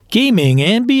Gaming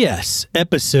and BS,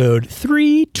 episode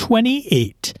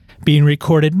 328, being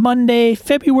recorded Monday,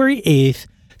 February 8th,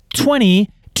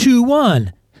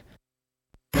 2021.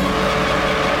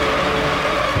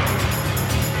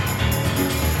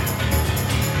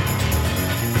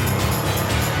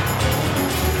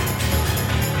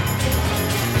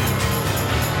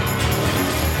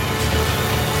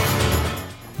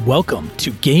 Welcome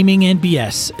to Gaming and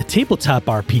BS, a tabletop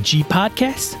RPG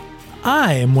podcast.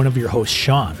 I am one of your hosts,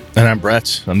 Sean. And I'm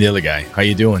Brett. I'm the other guy. How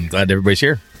you doing? Glad everybody's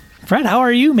here. Fred, how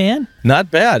are you, man?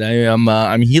 Not bad.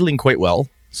 I'm healing quite well,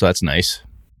 so that's nice.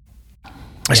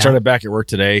 I started back at work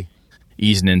today,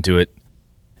 easing into it,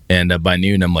 and by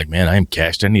noon I'm like, man, I am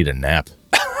cashed. I need a nap,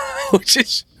 which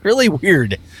is really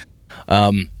weird.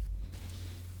 I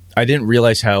didn't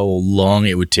realize how long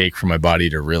it would take for my body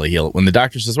to really heal. When the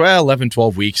doctor says, well, 11,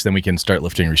 12 weeks, then we can start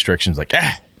lifting restrictions. Like,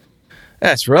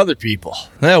 that's for other people.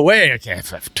 No way I can't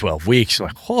have 12 weeks. I'm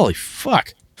like, holy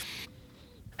fuck.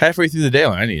 Halfway through the day,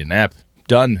 I need a nap.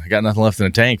 Done. I got nothing left in the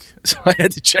tank. So I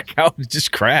had to check out and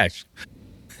just crash.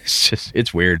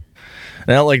 It's weird.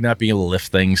 And I don't like not being able to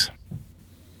lift things.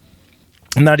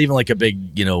 I'm not even like a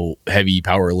big, heavy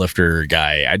power lifter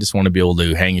guy. I just want to be able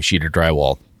to hang a sheet of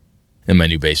drywall in my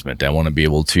new basement. I want to be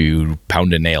able to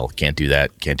pound a nail. Can't do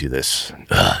that. Can't do this.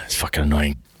 It's fucking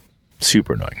annoying.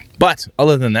 Super annoying. But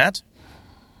other than that,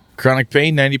 chronic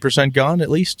pain, 90% gone at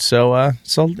least. So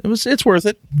it's worth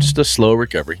it. Just a slow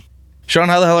recovery. Sean,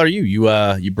 how the hell are you?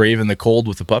 You braving the cold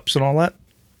with the pups and all that?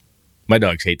 My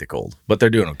dogs hate the cold, but they're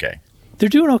doing okay. They're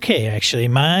doing okay, actually.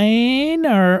 Mine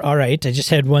are all right. I just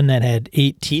had one that had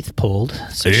 8 teeth pulled,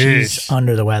 so she's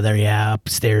under the weather. Yeah,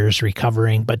 upstairs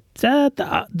recovering, but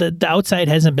the outside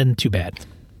hasn't been too bad.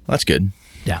 That's good.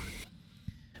 Yeah,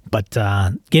 but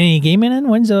getting any gaming in?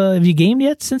 Have you gamed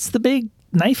yet since the big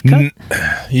knife cut?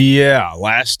 Yeah,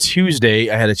 last Tuesday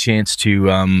I had a chance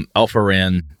to alpha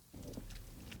ran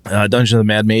Dungeon of the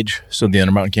Mad Mage, so the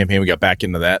Undermountain campaign. We got back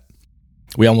into that.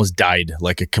 We almost died,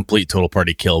 like a complete total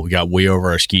party kill. We got way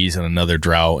over our skis in another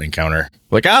drow encounter.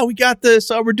 Like, we got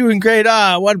this. Oh, we're doing great.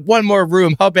 One more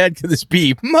room. How bad could this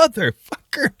be?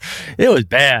 Motherfucker. It was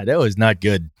bad. It was not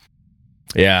good.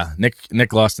 Yeah,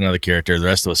 Nick lost another character. The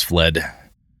rest of us fled.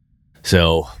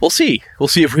 So we'll see. We'll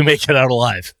see if we make it out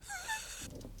alive.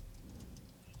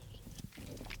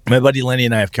 My buddy Lenny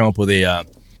and I have come up with an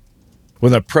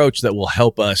approach that will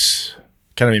help us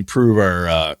kind of improve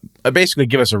our, basically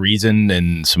give us a reason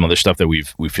and some other stuff that we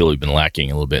feel we've been lacking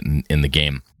a little bit in the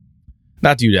game.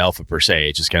 Not due to alpha per se,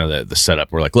 it's just kind of the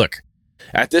setup. We're like, look,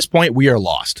 at this point we are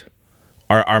lost.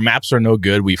 Our maps are no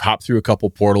good. We've hopped through a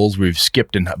couple portals. We've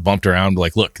skipped and bumped around.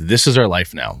 Like, look, this is our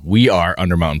life now. We are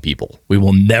Undermountain people. We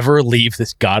will never leave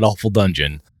this god-awful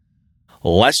dungeon.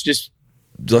 Let's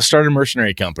start a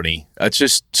mercenary company. Let's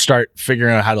just start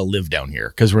figuring out how to live down here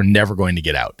because we're never going to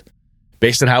get out.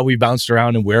 Based on how we bounced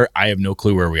around and where, I have no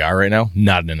clue where we are right now.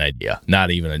 Not an idea. Not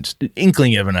even an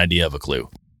inkling of an idea of a clue.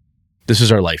 This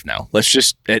is our life now. Let's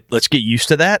get used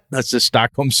to that. Let's just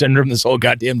Stockholm Syndrome this whole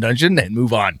goddamn dungeon and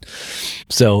move on.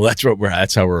 So that's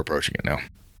how we're approaching it now.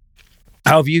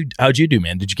 How'd you do,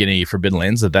 man? Did you get any Forbidden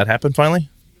Lands? Did that happen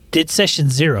finally? Did session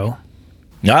 0.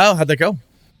 Oh, how'd that go?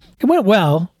 It went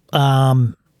well.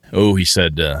 He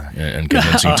said in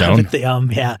convincing tone.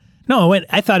 Yeah. No,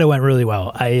 I thought it went really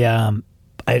well.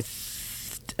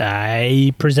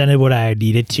 I presented what I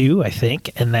needed to, I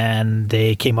think, and then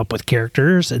they came up with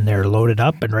characters, and they're loaded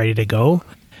up and ready to go.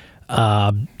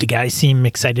 The guys seem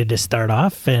excited to start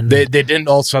off, and they didn't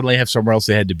all suddenly have somewhere else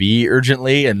they had to be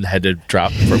urgently and had to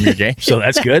drop from your game. So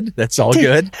that's good. That's all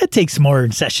good. It takes more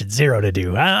in session 0 to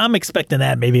do. I'm expecting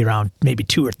that maybe around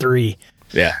 2 or 3.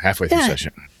 Yeah, halfway through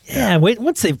session. Yeah,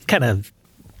 once they've kind of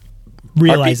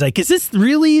realize, is this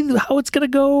really how it's going to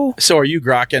go? So are you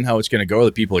grokking how it's going to go? Are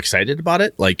the people excited about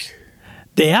it? Like,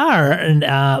 they are. And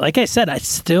like I said, it's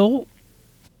still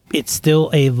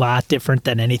a lot different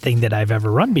than anything that I've ever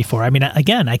run before. I mean,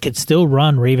 again, I could still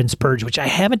run Raven's Purge, which I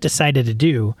haven't decided to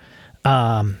do,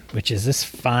 which is this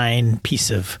fine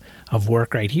piece of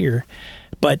work right here.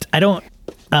 But I don't,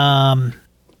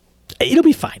 it'll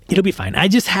be fine. It'll be fine. I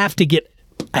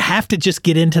have to just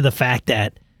get into the fact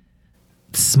that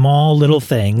small little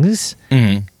things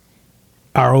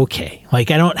are okay.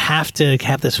 Like, I don't have to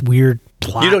have this weird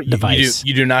plot device.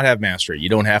 You do not have mastery. You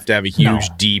don't have to have a huge,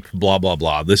 deep, blah, blah,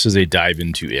 blah. This is a dive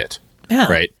into it.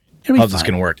 Yeah. Right? How's this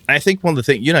going to work? And I think one of the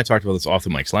things, you and I talked about this off the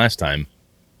mics last time,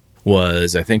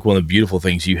 was I think one of the beautiful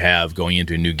things you have going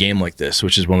into a new game like this,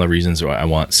 which is one of the reasons why I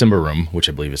want Symbaroum, which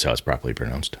I believe is how it's properly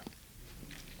pronounced.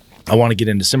 I want to get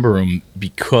into Symbaroum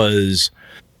because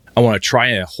I want to try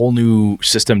a whole new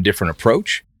system, different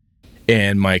approach.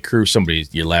 And my crew,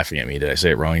 you're laughing at me. Did I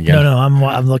say it wrong again? No,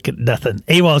 I'm looking at nothing.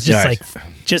 AWOL's just Yeah. like,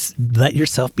 just let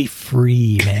yourself be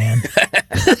free, man.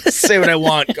 Say what I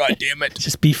want. God damn it.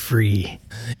 Just be free.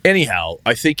 Anyhow,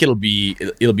 I think it'll be.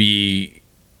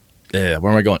 Where am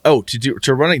I going? Oh,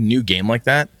 to run a new game like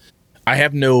that, I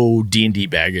have no D&D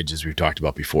baggage, as we've talked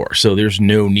about before. So there's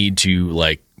no need to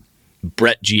like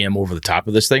Brett GM over the top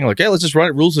of this thing. Like, hey, let's just run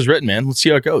it. Rules as written, man. Let's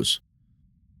see how it goes.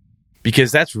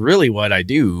 Because that's really what I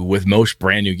do with most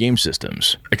brand new game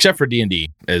systems, except for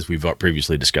D&D, as we've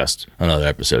previously discussed on other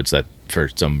episodes. That for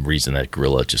some reason that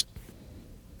Guerrilla just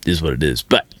is what it is.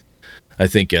 But I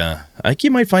think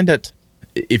you might find that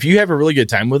if you have a really good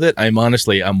time with it, I'm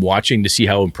watching to see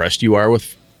how impressed you are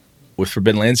with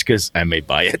Forbidden Lands, because I may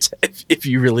buy it if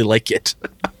you really like it.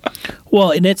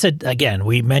 Well, and again,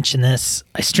 we mentioned this.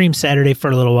 I streamed Saturday for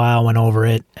a little while, went over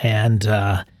it, and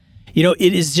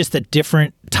it is just a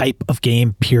different type of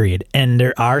game, period. And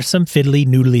there are some fiddly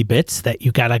noodly bits that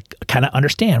you gotta kind of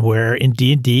understand. Where in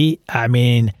D&D, I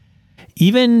mean,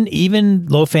 even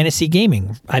low fantasy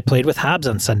gaming, I played with Hobbs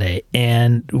on Sunday,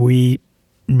 and we,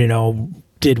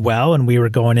 did well, and we were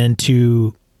going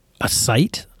into a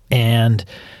site, and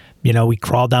we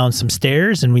crawled down some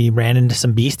stairs, and we ran into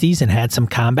some beasties and had some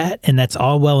combat, and that's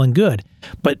all well and good.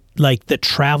 But like the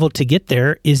travel to get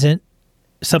there isn't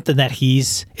something that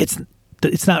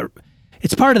it's not.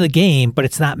 It's part of the game, but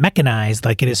it's not mechanized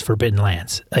like it is Forbidden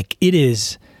Lands. Like it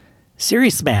is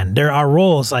serious, man. There are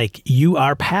roles like you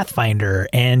are Pathfinder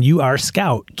and you are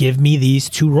Scout. Give me these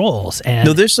two roles. And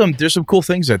no, there's some cool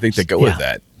things I think that go with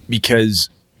that, because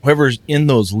whoever's in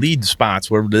those lead spots,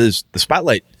 whatever it is, the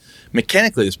spotlight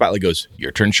goes,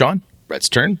 your turn, Sean, Brett's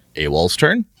turn, AWOL's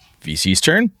turn, VC's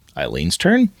turn, Eileen's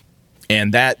turn.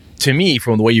 And that, to me,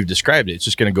 from the way you've described it, it's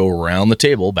just going to go around the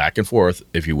table, back and forth,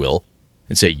 if you will,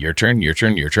 and say, your turn, your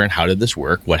turn, your turn. How did this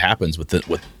work? What happens with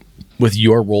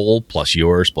your role plus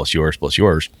yours, plus yours, plus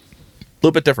yours? A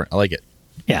little bit different. I like it.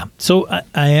 Yeah. So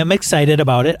I am excited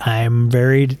about it. I'm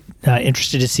very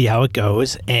interested to see how it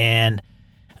goes. And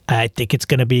I think it's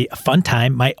going to be a fun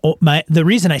time. The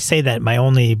reason I say that, my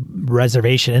only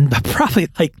reservation, and probably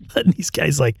like letting these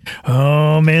guys like,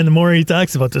 oh man, the more he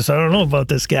talks about this, I don't know about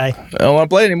this guy. I don't want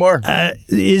to play anymore.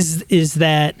 Is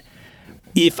that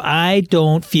if I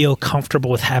don't feel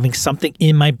comfortable with having something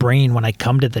in my brain when I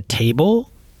come to the table,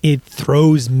 it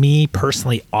throws me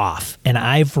personally off. And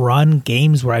I've run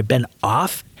games where I've been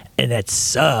off, and that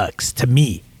sucks to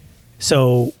me.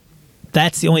 So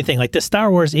that's the only thing. Like the Star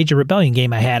Wars Age of Rebellion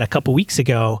game I had a couple weeks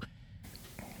ago,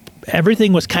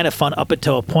 everything was kind of fun up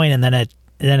until a point, and then it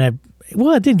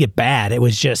didn't get bad. It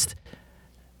was just,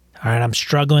 all right, I'm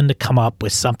struggling to come up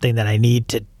with something that I need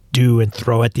to do and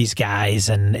throw at these guys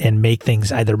and make things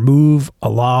either move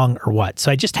along or what. So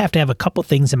I just have to have a couple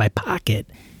things in my pocket.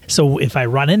 So if I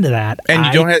run into that,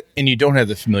 you don't have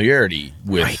the familiarity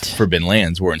with Forbidden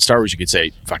Lands, where in Star Wars you could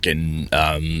say fucking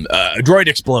a droid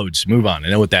explodes, move on. I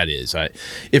know what that is. If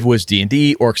it was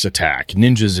D&D, orcs attack,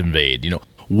 ninjas invade.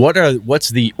 What's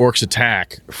the orcs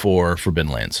attack for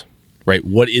Forbidden Lands? Right?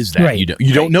 What is that? Right.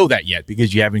 You don't know that yet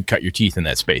because you haven't cut your teeth in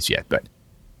that space yet. But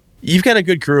you've got a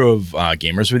good crew of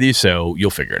gamers with you, so you'll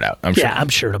figure it out. I'm sure. Yeah, I'm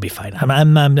sure it'll be fine.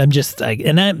 I'm just I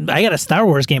got a Star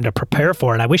Wars game to prepare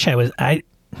for, and I wish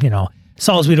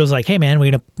Saul's Weed was like, hey man,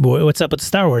 what's up with the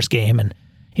Star Wars game? And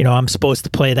I'm supposed to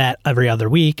play that every other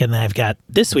week, and then I've got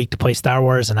this week to play Star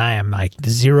Wars, and I am like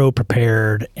zero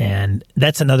prepared, and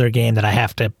that's another game that I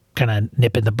have to kind of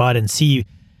nip in the bud and see,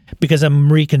 because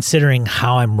I'm reconsidering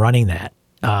how I'm running that.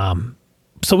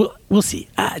 So we'll see.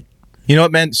 You know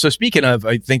what, man? So speaking of,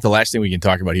 I think the last thing we can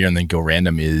talk about here and then go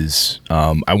random is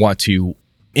I want to,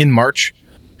 in March,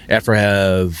 after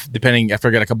I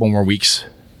got a couple more weeks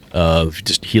of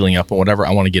just healing up and whatever,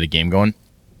 I want to get a game going.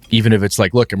 Even if it's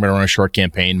like, look, I'm going to run a short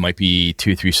campaign, might be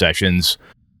 2-3 sessions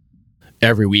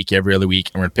every week, every other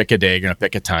week. I'm going to pick a day, going to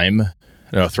pick a time,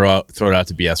 throw it out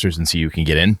to BSers and see who can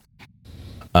get in.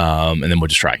 And then we'll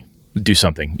just try, do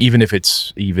something. Even if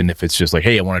it's just like,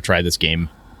 hey, I want to try this game.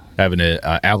 I have an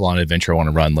Avalon adventure I want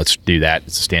to run. Let's do that.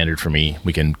 It's a standard for me.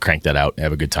 We can crank that out and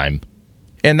have a good time,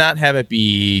 and not have it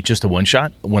be just a one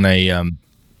shot. When I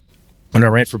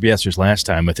ran for BSers last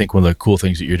time, I think one of the cool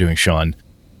things that you're doing, Sean,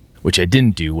 which I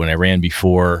didn't do when I ran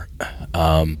before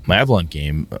my Avalon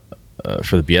game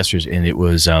for the BSers, and it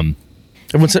was everyone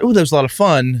said, "Oh, that was a lot of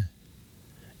fun."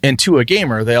 And to a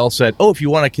gamer, they all said, "Oh, if you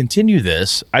want to continue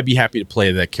this, I'd be happy to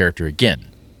play that character again."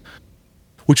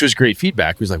 Which was great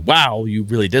feedback. It was like, wow, you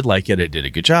really did like it. I did a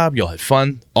good job. Y'all had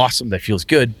fun. Awesome. That feels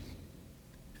good.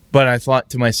 But I thought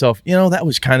to myself, that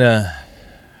was kind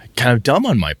of dumb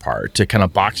on my part to kind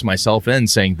of box myself in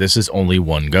saying this is only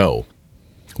one go.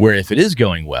 Where if it is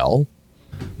going well,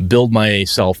 build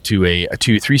myself to a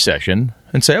 2-3 session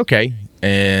and say, okay,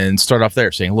 and start off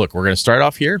there saying, look, we're going to start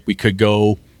off here. We could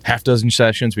go half dozen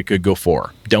sessions. We could go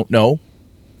 4. Don't know,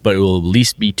 but it will at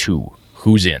least be 2.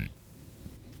 Who's in?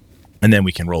 And then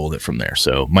we can roll with it from there.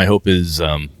 So my hope is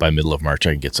by middle of March,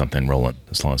 I can get something rolling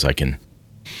as long as I can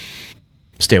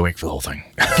stay awake for the whole thing.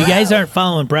 If you guys aren't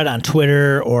following Brett on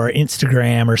Twitter or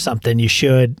Instagram or something, you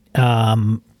should.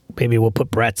 Maybe we'll put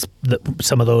Brett's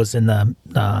some of those in the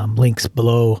links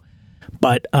below.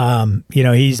 But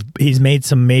he's made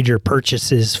some major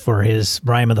purchases for his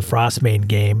Rime of the Frostmaiden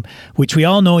game, which we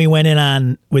all know he went in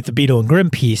on with the Beetle and Grimm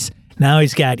piece. Now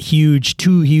he's got 2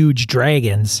 huge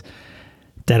dragons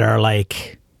that are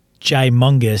like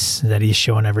gymongous that he's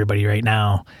showing everybody right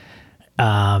now.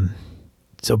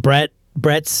 So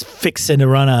Brett's fixing to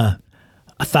run a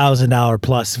 $1,000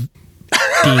 plus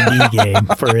D&D game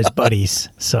for his buddies.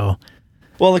 So,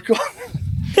 well, you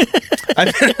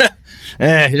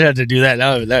have to do that.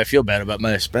 Now I feel bad about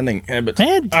my spending. But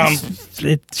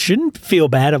it shouldn't feel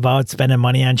bad about spending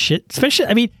money on shit. Especially,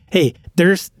 I mean, hey,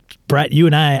 there's Brett. You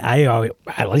and I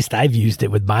at least I've used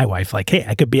it with my wife. Like, hey,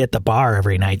 I could be at the bar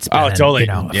every night spending, totally.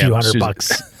 a few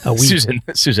 $100 a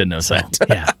week. Susan knows that.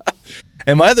 Yeah.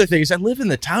 And my other thing is I live in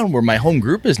the town where my home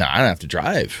group is now. I don't have to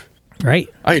drive. Right.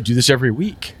 I could do this every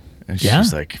week. And she's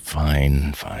just like,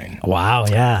 fine. Wow.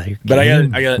 Yeah. But I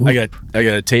got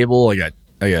a table. I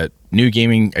got new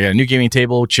gaming. I got a new gaming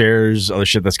table, chairs, other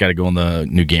shit that's got to go in the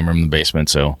new game room in the basement.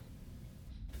 So,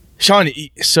 Sean,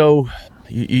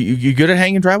 you good at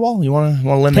hanging drywall? You want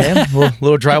to lend a hand?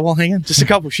 little drywall hanging? Just a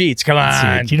couple sheets. Come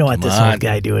on. You don't want this old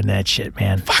guy doing that shit,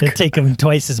 man. It'll take him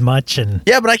twice as much.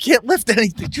 Yeah, but I can't lift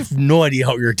anything. You have no idea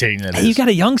how irritating that is. You got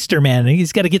a youngster, man.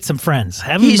 He's got to get some friends.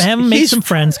 Have him make some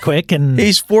friends quick. And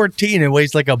he's 14 and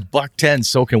weighs like a $110,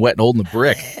 soaking wet and holding a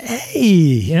brick.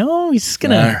 Hey, he's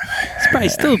probably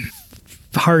still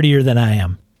hardier than I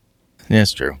am. Yeah,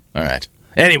 it's true. All right.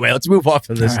 Anyway, let's move off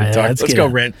of this and talk. Let's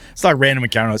talk random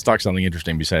encounter. Let's talk something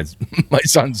interesting besides my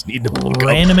son's need to pull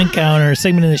random encounter,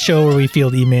 segment in the show where we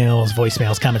field emails,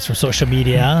 voicemails, comments from social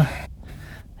media.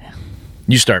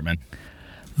 You start, man.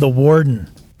 The Warden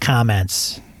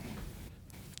comments.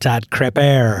 Todd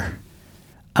Creper.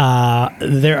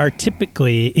 There are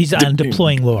typically he's on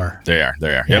deploying lore. They are.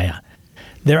 Yeah.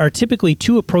 There are typically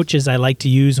 2 approaches I like to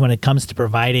use when it comes to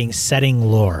providing setting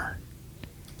lore.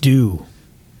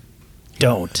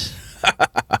 Don't.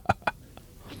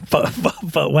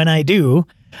 but when I do,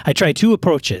 I try 2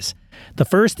 approaches. The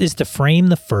first is to frame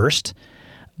the first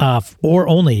or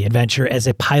only adventure as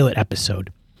a pilot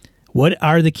episode. What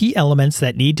are the key elements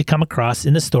that need to come across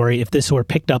in the story if this were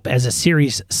picked up as a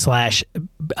series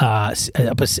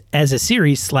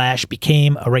 /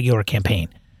 became a regular campaign?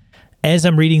 As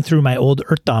I'm reading through my old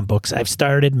Earthdawn books, I've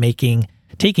started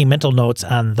taking mental notes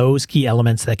on those key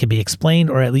elements that can be explained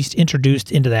or at least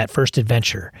introduced into that first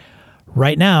adventure.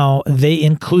 Right now, they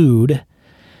include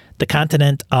the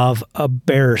continent of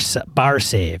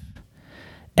Barsave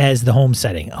as the home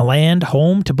setting, a land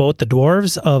home to both the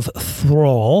dwarves of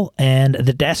Thrall and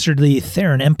the dastardly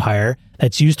Theron Empire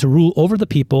that's used to rule over the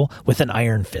people with an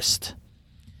iron fist.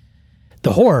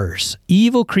 The horrors,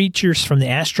 evil creatures from the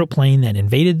astral plane that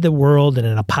invaded the world in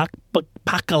an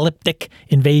apocalyptic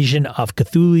invasion of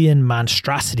Cthulhian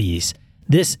monstrosities.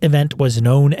 This event was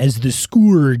known as the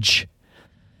Scourge.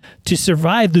 To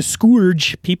survive the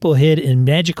Scourge, people hid in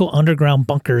magical underground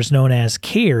bunkers known as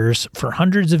caves for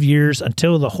hundreds of years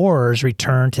until the horrors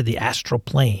returned to the astral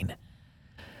plane.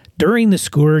 During the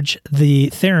Scourge, the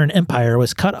Theron Empire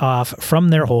was cut off from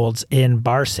their holds in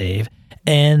Barsave,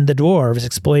 and the dwarves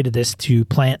exploited this to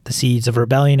plant the seeds of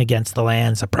rebellion against the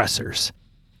land's oppressors.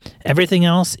 Everything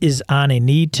else is on a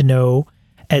need-to-know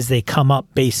as they come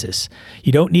up basis.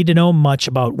 You don't need to know much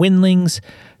about windlings,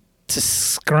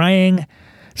 scrying,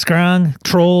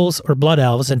 trolls, or blood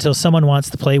elves until someone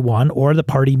wants to play one or the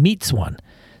party meets one.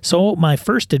 So my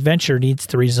first adventure needs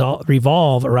to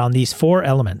revolve around these 4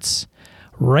 elements.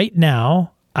 Right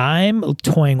now, I'm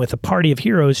toying with a party of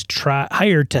heroes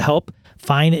hired to help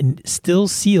find and still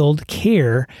sealed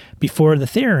care before the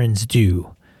Therons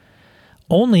do,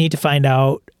 only to find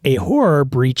out a horror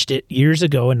breached it years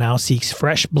ago and now seeks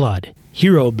fresh blood.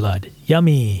 Hero blood.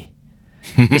 Yummy.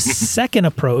 The second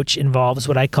approach involves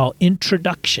what I call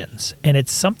introductions, and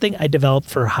it's something I developed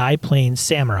for High Plains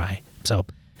Samurai. So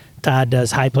Todd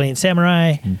does High Plains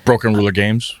Samurai. Broken Ruler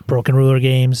Games.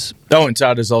 Oh, and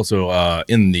Todd is also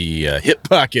in the hip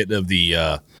pocket of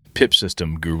the Pip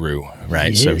system guru,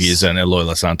 right? So he is an Eloy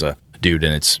La Santa dude,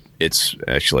 and it's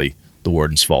actually the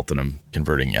Warden's fault that I'm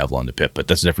converting Avalon to Pip, but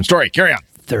that's a different story. Carry on.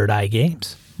 Third Eye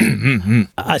Games.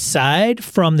 Aside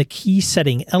from the key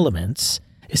setting elements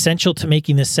essential to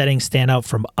making this setting stand out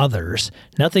from others,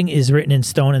 nothing is written in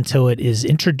stone until it is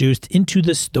introduced into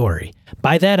the story.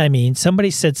 By that I mean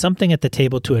somebody said something at the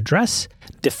table to address,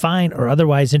 define, or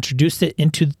otherwise introduce it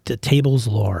into the table's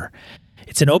lore.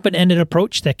 It's an open-ended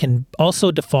approach that can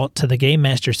also default to the game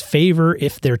master's favor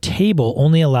if their table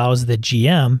only allows the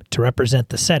GM to represent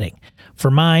the setting.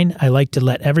 For mine, I like to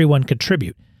let everyone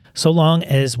contribute, so long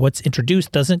as what's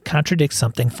introduced doesn't contradict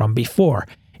something from before.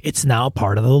 It's now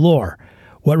part of the lore.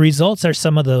 What results are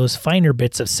some of those finer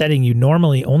bits of setting you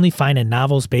normally only find in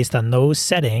novels based on those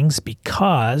settings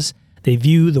because they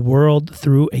view the world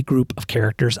through a group of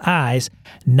characters' eyes,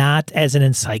 not as an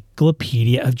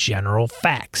encyclopedia of general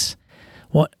facts.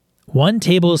 One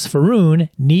table's Faerun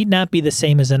need not be the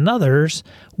same as another's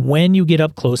when you get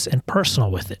up close and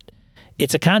personal with it.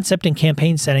 It's a concept in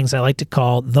campaign settings I like to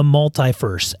call the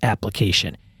multiverse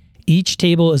application. Each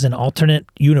table is an alternate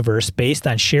universe based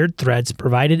on shared threads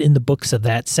provided in the books of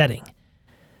that setting.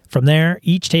 From there,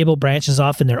 each table branches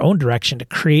off in their own direction to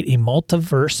create a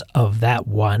multiverse of that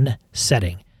one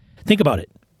setting. Think about it.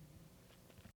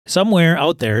 Somewhere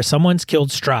out there, someone's killed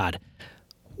Strahd.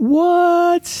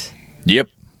 What? Yep.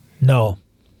 No.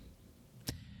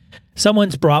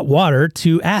 Someone's brought water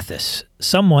to Athos.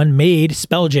 Someone made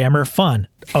Spelljammer fun.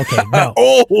 Okay, no.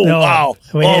 No. Wow.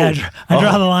 I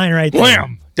draw the line right there.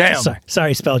 Wham! Damn.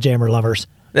 Sorry, Spelljammer lovers.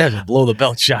 That was a blow the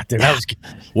belt shot there. That was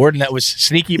Warden. That was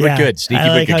sneaky but good. Sneaky I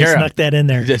like but how good. you snuck that in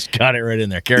there. Just got it right in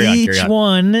there. Carry on. Each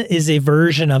one is a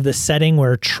version of the setting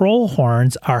where troll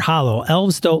horns are hollow.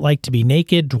 Elves don't like to be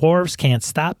naked. Dwarves can't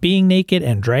stop being naked,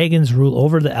 and dragons rule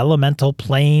over the elemental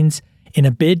planes in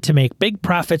a bid to make big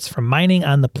profits from mining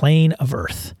on the plane of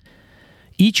Earth.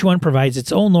 Each one provides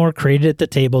its own lore created at the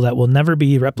table that will never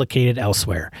be replicated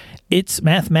elsewhere. It's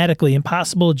mathematically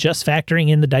impossible just factoring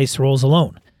in the dice rolls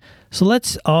alone. So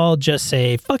let's all just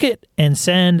say, fuck it, and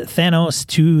send Thanos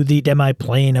to the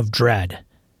demi-plane of dread.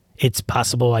 It's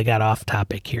possible I got off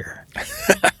topic here.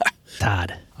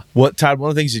 Todd. Todd, one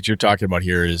of the things that you're talking about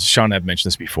here is, Sean and I've mentioned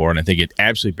this before, and I think it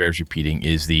absolutely bears repeating,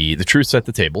 is the truths at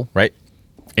the table, right?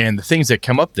 And the things that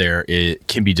come up there, it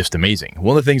can be just amazing.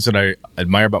 One of the things that I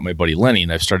admire about my buddy Lenny,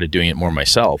 and I've started doing it more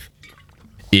myself,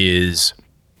 is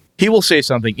he will say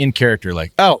something in character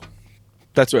like, oh,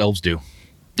 that's what elves do.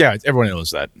 Yeah, everyone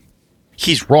knows that.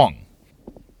 He's wrong.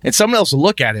 And someone else will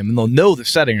look at him, and they'll know the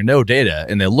setting or know data,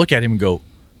 and they'll look at him and go,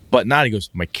 but not. He goes,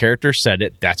 my character said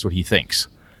it. That's what he thinks.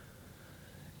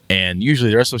 And usually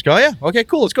the rest of us go, oh, yeah, okay,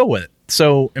 cool, let's go with it.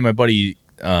 So in my buddy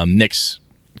Nick's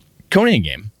Conan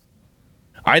game,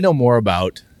 I know more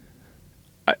about,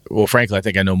 frankly, I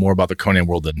think I know more about the Conan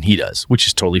world than he does, which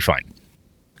is totally fine.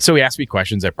 So he asks me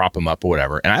questions, I prop him up or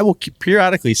whatever, and I will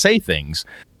periodically say things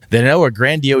that I know are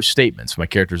grandiose statements. My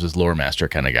character's this lore master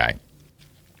kind of guy.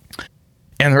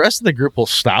 And the rest of the group will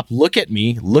stop, look at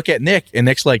me, look at Nick, and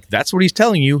Nick's like, that's what he's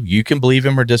telling you. You can believe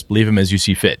him or disbelieve him as you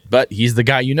see fit. But he's the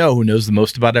guy you know who knows the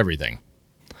most about everything.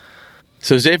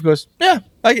 So Zave goes, yeah,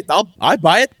 I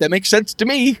buy it. That makes sense to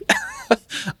me.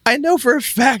 I know for a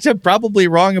fact I'm probably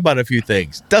wrong about a few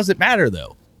things. Doesn't matter,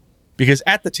 though. Because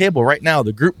at the table right now,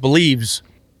 the group believes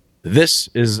this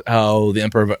is how the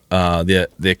Emperor,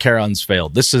 the Charons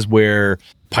failed. This is where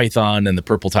Python and the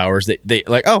Purple Towers, they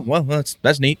like, oh, well,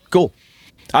 that's neat. Cool.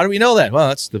 How do we know that? Well,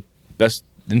 that's the best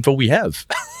info we have.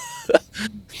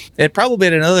 And probably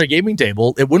at another gaming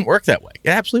table, it wouldn't work that way. It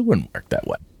absolutely wouldn't work that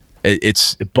way.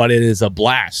 But it is a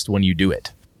blast when you do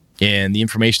it. And the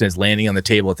information that's landing on the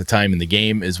table at the time in the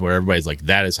game is where everybody's like,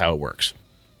 that is how it works.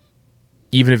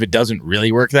 Even if it doesn't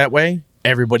really work that way,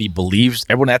 everyone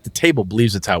at the table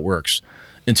believes it's how it works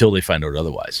until they find out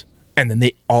otherwise. And then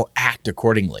they all act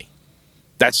accordingly.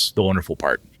 That's the wonderful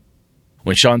part.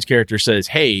 When Sean's character says,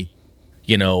 hey,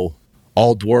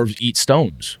 all dwarves eat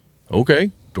stones.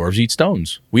 Okay, dwarves eat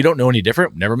stones. We don't know any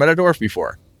different. Never met a dwarf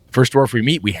before. First dwarf we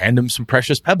meet, we hand him some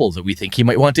precious pebbles that we think he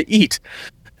might want to eat.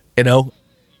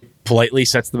 Politely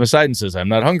sets them aside and says, I'm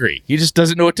not hungry. He just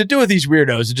doesn't know what to do with these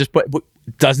weirdos. It just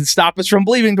doesn't stop us from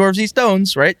believing dwarves eat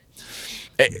stones, right?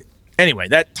 Anyway,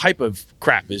 that type of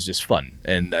crap is just fun,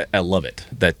 and I love it.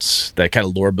 That's that kind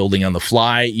of lore building on the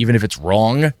fly, even if it's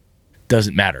wrong,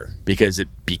 doesn't matter because it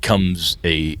becomes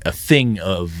a thing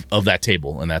of that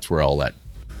table, and that's where all that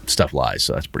stuff lies.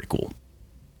 So that's pretty cool.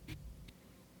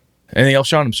 Anything else,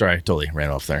 Sean? I'm sorry, I totally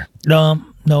ran off there. Nope.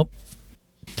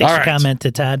 Thanks All for right.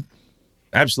 commenting, Todd.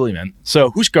 Absolutely, man. So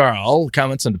Huskar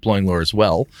comments on deploying lore as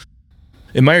well.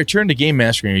 In my return to game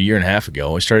mastering a year and a half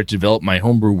ago, I started to develop my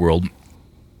homebrew world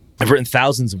I've written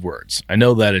thousands of words. I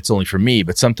know that it's only for me,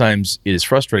 but sometimes it is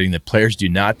frustrating that players do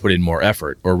not put in more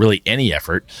effort, or really any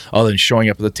effort, other than showing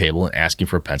up at the table and asking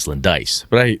for a pencil and dice.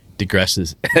 But I digress,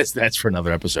 as that's for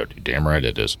another episode. You're damn right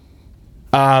it is.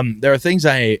 There are things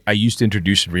I used to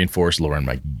introduce and reinforce lore in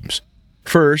my games.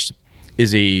 First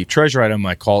is a treasure item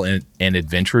I call an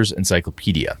Adventurer's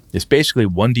Encyclopedia. It's basically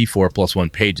 1d4 plus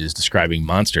 1 pages describing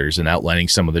monsters and outlining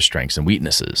some of their strengths and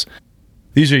weaknesses.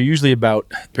 These are usually about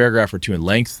a paragraph or two in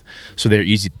length, so they're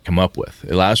easy to come up with.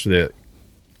 It allows for the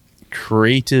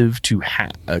creativity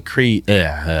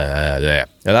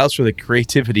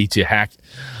to hack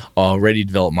already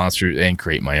developed monsters and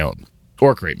create my own.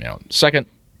 Second,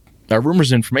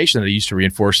 rumors and information that I used to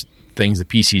reinforce things the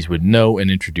PCs would know and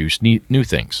introduce new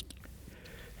things.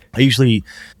 I usually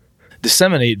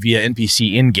disseminate via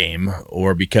NPC in-game,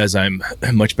 or because I'm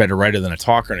a much better writer than a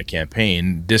talker in a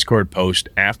campaign, Discord post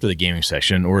after the gaming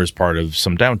session or as part of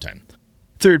some downtime.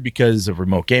 Third, because of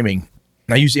remote gaming,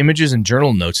 I use images and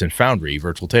journal notes in Foundry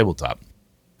Virtual Tabletop.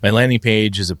 My landing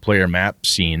page is a player map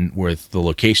scene with the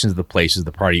locations of the places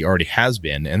the party already has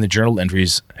been and the journal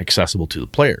entries accessible to the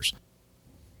players.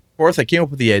 Fourth, I came up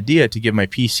with the idea to give my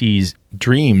PCs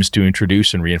dreams to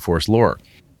introduce and reinforce lore.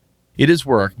 It is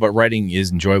work, but writing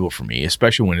is enjoyable for me,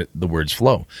 especially when the words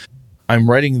flow. I'm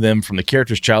writing them from the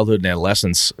character's childhood and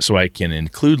adolescence so I can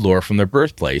include lore from their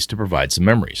birthplace to provide some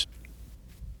memories.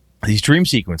 These dream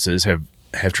sequences have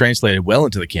translated well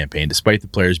into the campaign despite the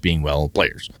players being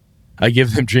players. I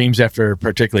give them dreams after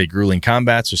particularly grueling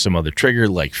combats or some other trigger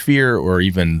like fear or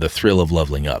even the thrill of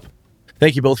leveling up.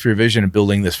 Thank you both for your vision in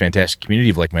building this fantastic community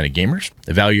of like-minded gamers.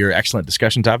 I value your excellent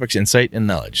discussion topics, insight, and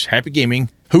knowledge. Happy gaming.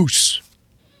 Hoos!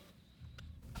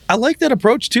 I like that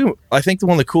approach, too. I think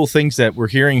one of the cool things that we're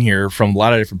hearing here from a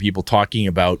lot of different people talking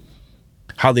about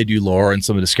how they do lore and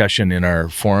some of the discussion in our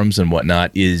forums and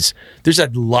whatnot is there's a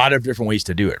lot of different ways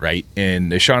to do it, right?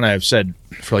 And as Sean and I have said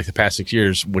for like the past 6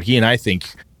 years, what he and I think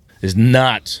is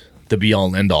not the be-all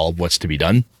and end-all of what's to be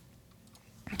done.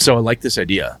 So I like this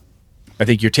idea. I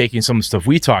think you're taking some of the stuff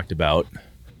we talked about,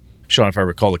 Sean, if I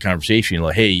recall the conversation,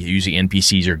 like, hey, using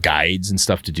NPCs or guides and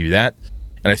stuff to do that.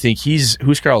 And I think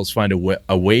Huskarl's find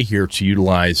a way here to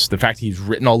utilize the fact that he's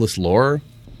written all this lore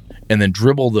and then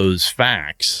dribble those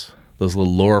facts, those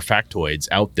little lore factoids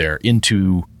out there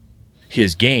into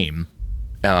his game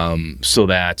so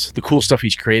that the cool stuff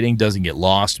he's creating doesn't get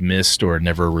lost, missed, or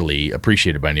never really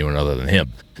appreciated by anyone other than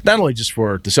him. Not only just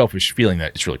for the selfish feeling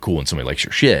that it's really cool when somebody likes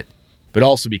your shit, but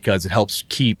also because it helps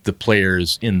keep the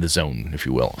players in the zone, if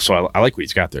you will. So I like what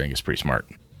he's got there. I think it's pretty smart.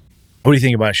 What do you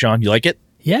think about it, Sean? You like it?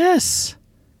 Yes.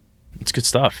 It's good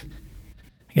stuff.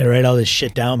 I got to write all this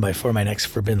shit down before my next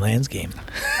Forbidden Lands game.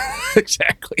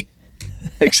 Exactly.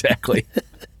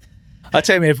 I'll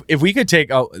tell you, man, if we could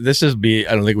take, I don't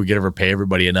think we could ever pay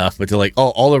everybody enough, but to like,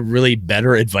 all the really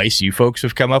better advice you folks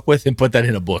have come up with and put that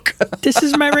in a book. This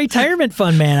is my retirement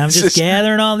fund, man. I'm just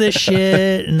gathering all this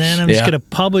shit, and then I'm just going to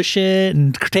publish it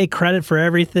and take credit for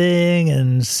everything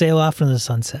and sail off into the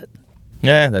sunset.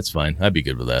 Yeah, that's fine. I'd be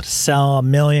good with that. Sell 1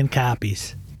 million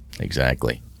copies.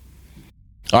 Exactly.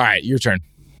 All right, your turn.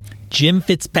 Jim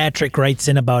Fitzpatrick writes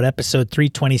in about episode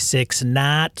 326,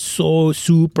 Not So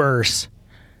Supers.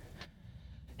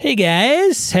 Hey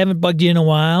guys, haven't bugged you in a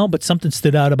while, but something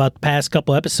stood out about the past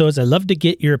couple episodes I'd love to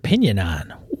get your opinion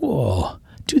on. Whoa.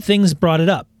 2 things brought it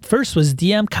up. First was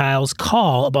DM Kyle's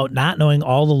call about not knowing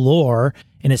all the lore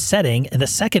in a setting, and the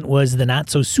second was the Not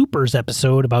So Supers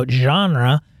episode about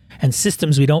genre and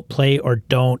systems we don't play or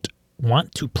don't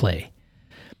want to play.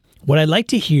 What I'd like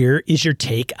to hear is your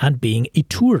take on being a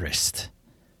tourist.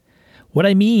 What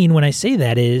I mean when I say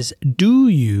that is, do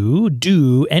you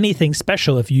do anything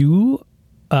special if you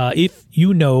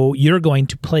know you're going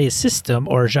to play a system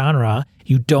or a genre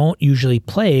you don't usually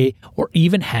play or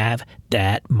even have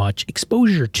that much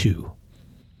exposure to?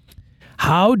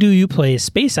 How do you play a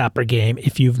space opera game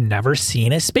if you've never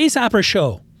seen a space opera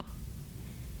show?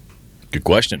 Good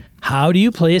question. How do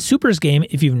you play a supers game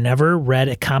if you've never read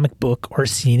a comic book or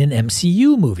seen an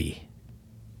MCU movie?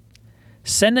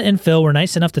 Senna and Phil were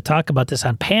nice enough to talk about this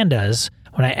on Pandas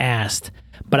when I asked,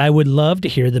 but I would love to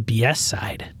hear the BS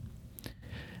side.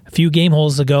 A few game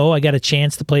holes ago, I got a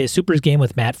chance to play a supers game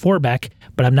with Matt Forbeck,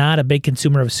 but I'm not a big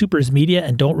consumer of supers media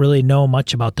and don't really know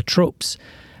much about the tropes.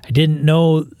 I didn't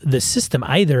know the system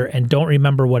either and don't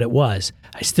remember what it was.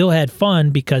 I still had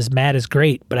fun because Matt is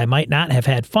great, but I might not have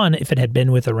had fun if it had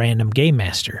been with a random game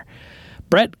master.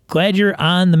 Brett, glad you're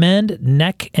on the mend.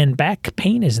 Neck and back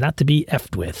pain is not to be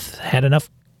effed with. Had enough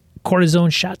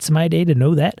cortisone shots in my day to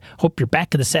know that. Hope you're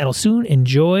back in the saddle soon.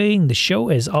 Enjoying the show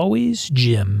as always,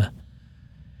 Jim.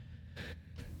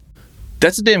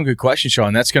 That's a damn good question,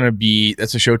 Sean. That's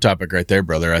a show topic right there,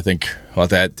 brother. I think I'll have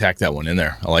to tack that one in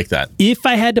there. I like that. If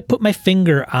I had to put my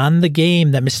finger on the game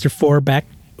that Mr. Forbeck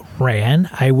ran,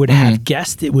 I would have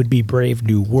guessed it would be Brave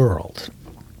New World.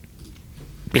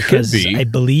 Because I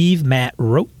believe Matt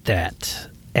wrote that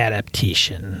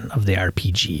adaptation of the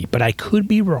RPG, but I could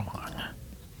be wrong.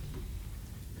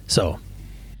 So,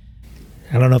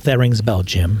 I don't know if that rings a bell,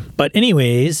 Jim. But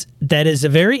anyways, that is a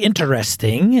very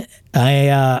interesting.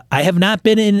 I have not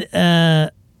been in.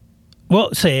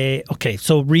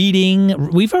 So reading.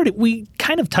 We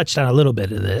kind of touched on a little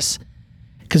bit of this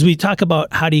because we talk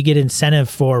about how do you get incentive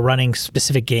for running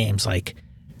specific games, like,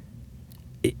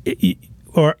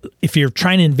 or if you're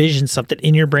trying to envision something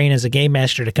in your brain as a game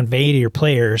master to convey to your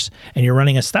players, and you're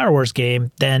running a Star Wars game,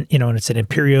 then and it's an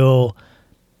imperial.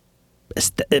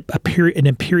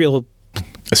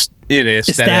 It is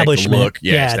establishment. Look.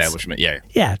 Yeah, establishment.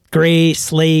 Yeah. Gray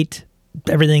slate.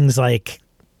 Everything's like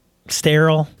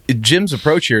sterile. Jim's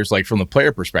approach here is like from the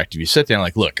player perspective. You sit down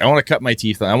like, look, I want to cut my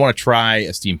teeth. I want to try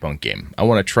a steampunk game. I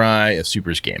want to try a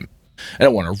supers game. I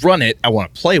don't want to run it. I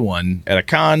want to play one at a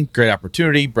con. Great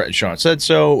opportunity. Brett and Sean said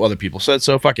so. Other people said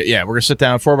so. Fuck it. Yeah, we're going to sit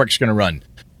down. Forbeck's going to run.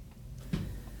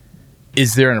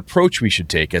 Is there an approach we should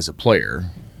take as a player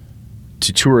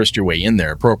to tourist your way in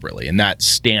there appropriately and not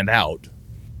stand out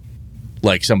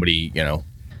like somebody,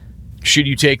 should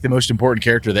you take the most important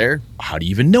character there? How do you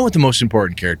even know what the most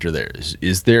important character there is?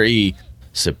 Is there a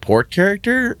support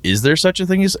character? Is there such a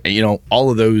thing as, all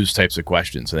of those types of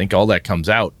questions? I think all that comes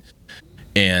out.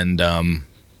 And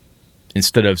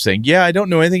instead of saying, yeah, I don't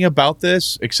know anything about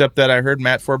this, except that I heard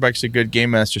Matt Forbeck's a good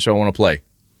game master, so I want to play.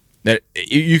 That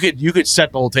you could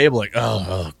set the whole table like,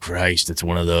 oh Christ, it's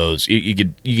one of those. You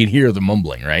can hear the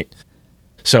mumbling, right?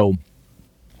 So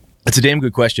it's a damn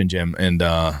good question, Jim, and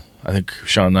I think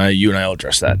Sean and you and I will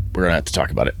address that. We're gonna have to talk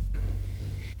about it.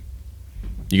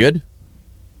 You good?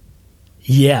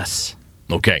 Yes.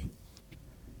 Okay.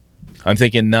 I'm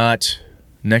thinking not.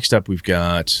 Next up, we've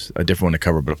got a different one to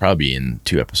cover, but it'll probably be in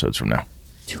 2 episodes from now.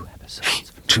 2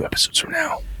 episodes. 2 episodes from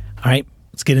now. All right,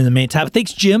 let's get into the main topic.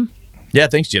 Thanks, Jim. Yeah,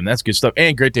 thanks, Jim. That's good stuff.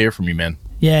 And great to hear from you, man.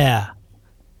 Yeah.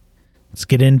 Let's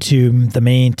get into the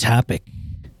main topic.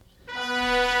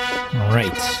 All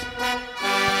right.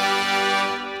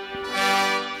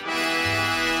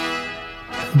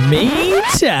 Main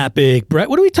topic, Brett.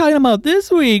 What are we talking about this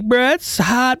week, Brett?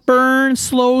 Hot burn,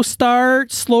 slow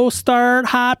start,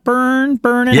 hot burn,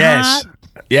 burning hot.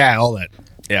 Yeah, all that.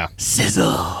 Yeah.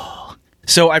 Sizzle.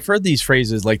 So I've heard these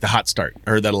phrases like the hot start. I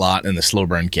heard that a lot in the slow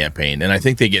burn campaign, and I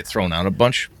think they get thrown out a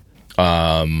bunch.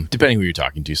 Depending who you're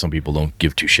talking to, some people don't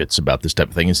give 2 shits about this type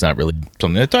of thing. It's not really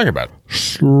something to talk about.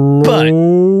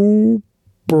 Slow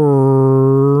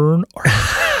burn or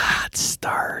hot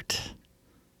start.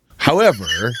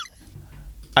 However,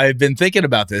 I've been thinking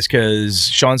about this because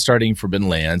Sean's starting Forbidden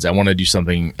Lands. I want to do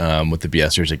something with the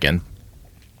BSers again.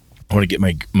 I want to get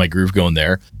my groove going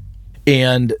there.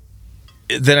 And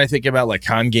then I think about like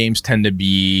con games tend to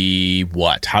be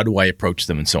what? How do I approach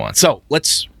them and so on? So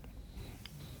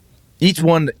each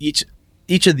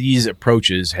of these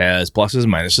approaches has pluses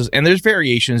and minuses, and there's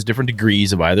variations, different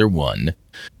degrees of either one.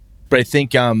 But I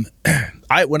think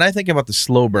when I think about the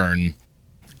slow burn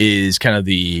is kind of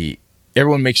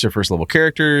everyone makes their first level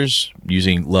characters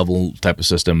using level type of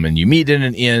system, and you meet in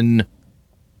an inn.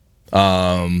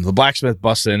 The blacksmith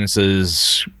busts in and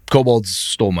says, kobolds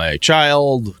stole my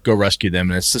child, go rescue them.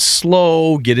 And it's a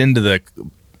slow, get into the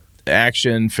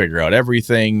action, figure out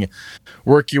everything,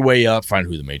 work your way up, find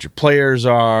who the major players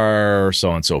are,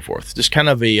 so on and so forth. Just kind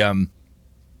of a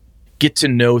get to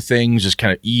know things, just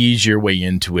kind of ease your way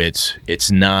into it. It's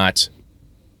not,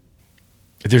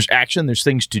 there's action, there's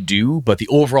things to do, but the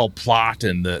overall plot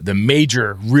and the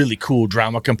major, really cool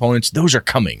drama components, those are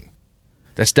coming.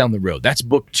 That's down the road. That's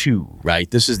book 2,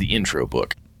 right? This is the intro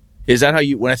book. Is that how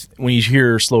you, when you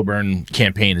hear slow burn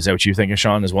campaign, is that what you're thinking,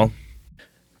 Sean, as well?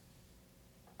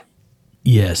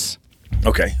 Yes.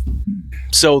 Okay.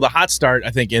 So the hot start,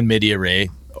 I think, in media res,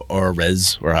 or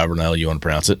however the hell you want to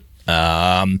pronounce it,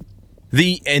 in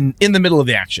the middle of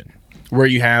the action, where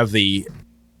you have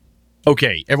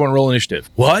okay, everyone roll initiative.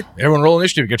 What? Everyone roll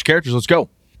initiative. Get your characters. Let's go.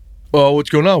 Oh, what's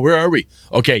going on? Where are we?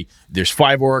 Okay, there's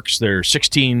 5 orcs. There's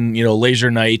 16,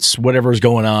 laser knights. Whatever's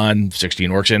going on. 16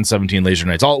 orcs and 17 laser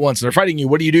knights all at once. They're fighting you.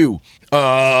 What do you do?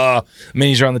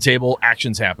 Minis are on the table.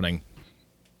 Action's happening.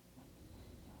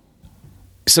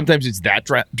 Sometimes it's that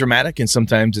dramatic, and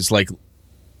sometimes it's like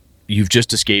you've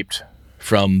just escaped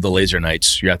from the laser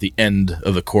knights. You're at the end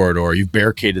of the corridor. You've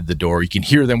barricaded the door. You can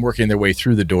hear them working their way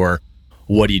through the door.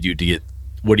 What do you do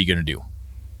what are you going to do?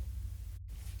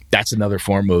 That's another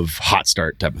form of hot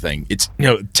start type of thing. It's,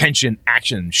 tension,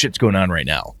 action, shit's going on right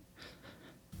now.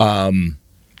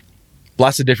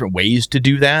 Lots of different ways to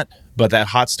do that, but that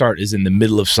hot start is in the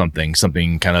middle of something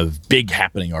kind of big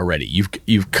happening already.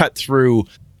 You've cut through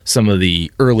some of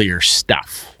the earlier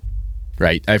stuff,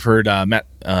 right? I've heard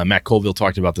Matt Colville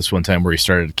talked about this one time where he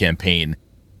started a campaign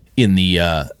in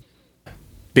the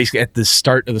basically at the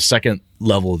start of the second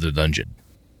level of the dungeon.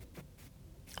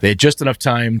 They had just enough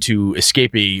time to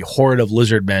escape a horde of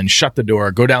lizard men, shut the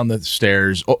door, go down the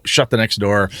stairs, shut the next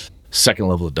door. Second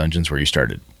level of dungeons where you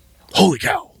started. Holy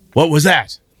cow! What was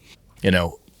that?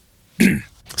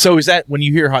 So is that, when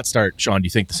you hear hot start, Sean, do you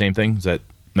think the same thing? Does that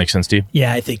make sense to you?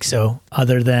 Yeah, I think so.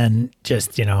 Other than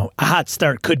just, a hot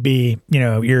start could be,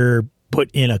 you're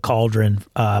put in a cauldron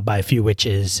by a few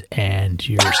witches and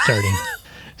you're starting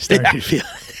to feel.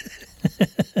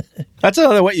 That's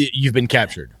another way you've been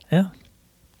captured. Yeah.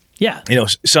 Yeah.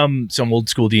 Some old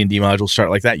school D&D modules start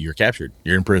like that. You're captured.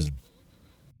 You're in prison.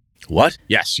 What?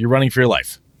 Yes, you're running for your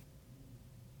life.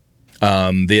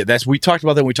 We talked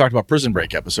about that when we talked about Prison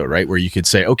Break episode, right? Where you could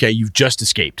say, okay, you've just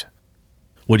escaped.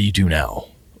 What do you do now?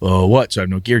 What? So I have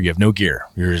no gear. You have no gear.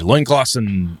 You're loincloths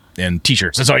and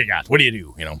t-shirts. That's all you got. What do you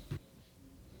do?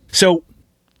 So,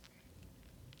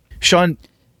 Sean,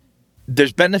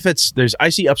 there's benefits. I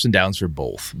see ups and downs for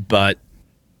both, but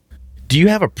do you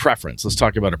have a preference? Let's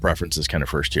talk about a preferences kind of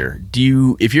first here.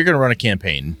 If you're going to run a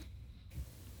campaign,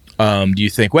 do you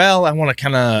think, well,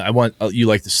 you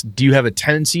like this? Do you have a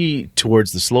tendency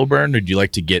towards the slow burn, or do you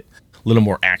like to get a little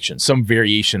more action, some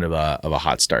variation of a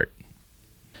hot start?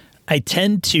 I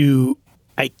tend to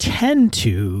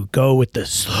go with the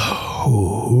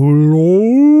slow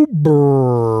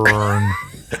burn.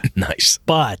 Nice.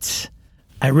 But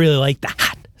I really like the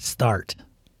hot start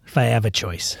if I have a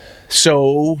choice.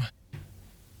 So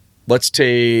let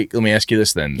me ask you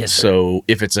this then. Yes, sir. So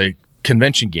if it's a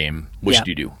convention game, which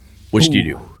do you do? Which do you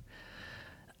do?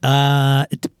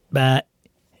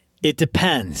 It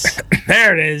depends.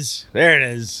 There it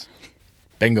is.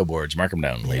 Bingo boards. Mark them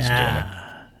down, ladies and gentlemen.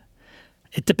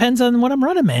 It depends on what I'm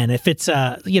running, man. If it's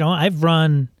I've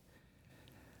run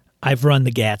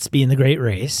the Gatsby and the Great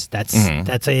Race. That's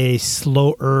a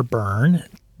slower burn.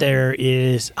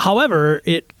 However,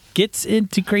 it gets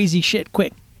into crazy shit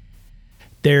quick.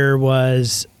 There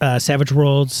was Savage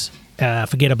Worlds.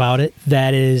 Forget about it.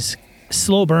 That is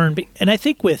slow burn, and I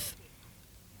think with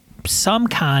some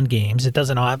con games, it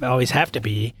doesn't always have to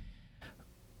be.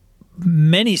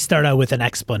 Many start out with an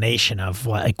explanation of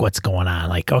what's going on.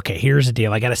 Like, okay, here's the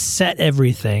deal. I got to set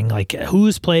everything. Like,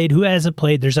 who's played, who hasn't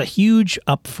played. There's a huge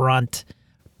upfront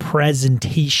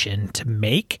presentation to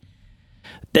make.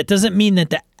 That doesn't mean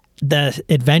that the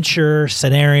adventure,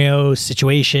 scenario,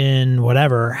 situation,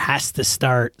 whatever, has to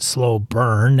start slow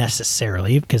burn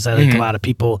necessarily, because I think a lot of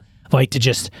people like to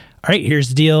just, all right, here's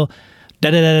the deal.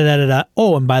 Da-da-da-da-da-da.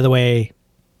 Oh, and by the way,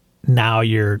 now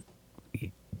you're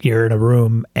in a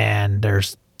room and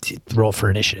there's roll for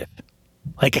initiative.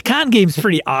 Like, a con game's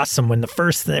pretty awesome when the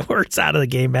first thing words out of the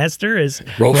game master is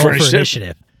roll for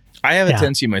initiative. I have a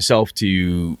tendency myself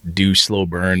to do slow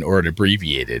burn or an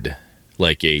abbreviated,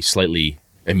 like a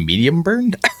medium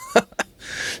burn.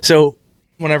 So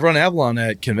when I've run Avalon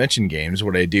at convention games,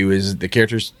 what I do is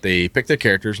they pick their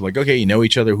characters, like, okay, you know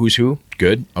each other, who's who.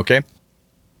 Good. Okay.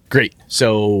 Great.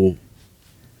 So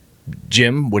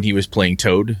Jim, when he was playing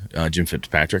Toad, Jim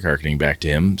Fitzpatrick, harkening back to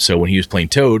him. So when he was playing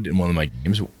Toad in one of my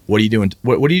games, what are you doing?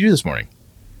 What do you do this morning?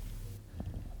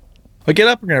 I get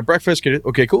up, we're going to have breakfast.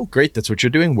 Okay, cool. Great. That's what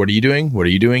you're doing. What are you doing? What are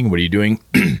you doing? What are you doing?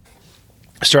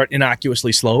 Start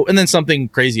innocuously slow, and then something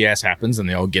crazy ass happens, and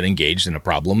they all get engaged in a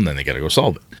problem, and then they got to go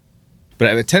solve it. But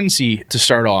I have a tendency to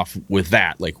start off with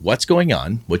that, like, what's going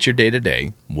on? What's your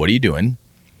day-to-day? What are you doing?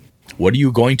 What are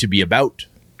you going to be about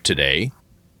today?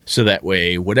 So that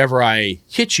way, whatever I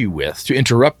hit you with to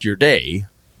interrupt your day,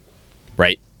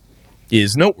 right,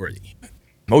 is noteworthy.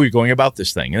 Oh, you're going about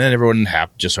this thing. And then everyone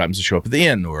just happens to show up at the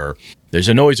inn, or there's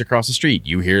a noise across the street.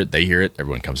 You hear it, they hear it.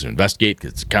 Everyone comes to investigate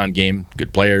because it's a con game,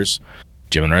 good players.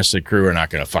 Jim and the rest of the crew are not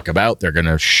going to fuck about. They're going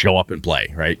to show up and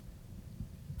play, right?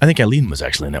 I think Eileen was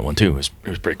actually in that one, too. It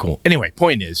was pretty cool. Anyway,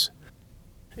 point is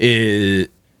I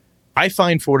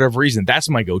find, for whatever reason, that's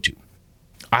my go-to.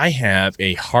 I have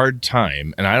a hard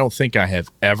time, and I don't think I have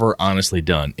ever honestly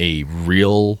done a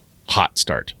real hot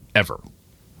start, ever.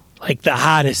 Like the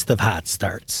hottest of hot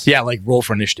starts. Yeah, like roll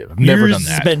for initiative. I've never done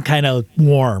that. It's been kind of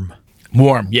warm.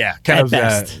 Warm, yeah, at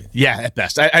best. At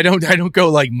best. I don't go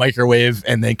like microwave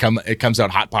and then it comes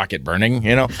out hot pocket burning,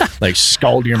 like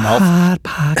scald your mouth. Hot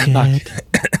pocket.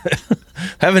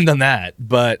 Haven't done that,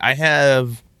 but I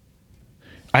have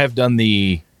done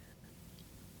the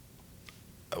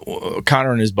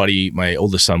Connor and his buddy, my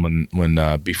oldest son, when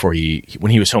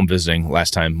he was home visiting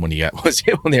last time when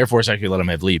when the Air Force actually let him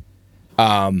have leave.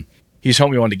 He's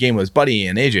home. He wanted to game with his buddy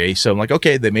and AJ. So I'm like,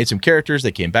 okay, they made some characters.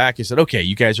 They came back. He said, okay,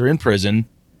 you guys are in prison,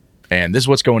 and this is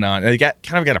what's going on. And they got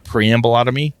a preamble out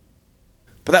of me,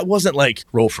 but that wasn't like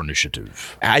roll for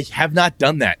initiative. I have not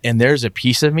done that, and there's a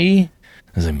piece of me.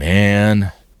 I was like,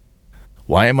 man,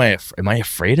 why am I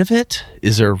afraid of it?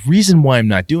 Is there a reason why I'm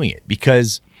not doing it?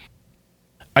 Because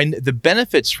the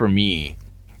benefits for me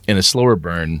in a slower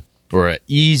burn or an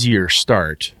easier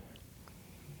start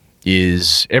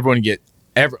is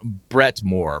Brett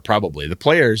more, probably. The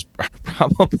players are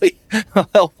probably a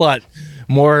hell lot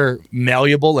more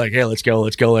malleable. Like, hey, let's go.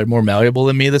 They're more malleable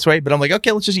than me this way. But I'm like,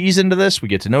 okay, let's just ease into this. We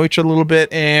get to know each other a little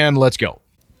bit, and let's go.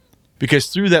 Because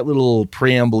through that little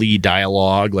preamble-y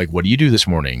dialogue, like, what do you do this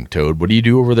morning, Toad? What do you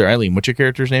do over there? Eileen, what's your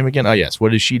character's name again? Oh, yes.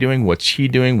 What is she doing? What's he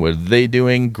doing? What are they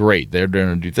doing? Great. They're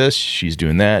going to do this. She's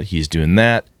doing that. He's doing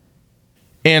that.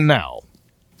 And now,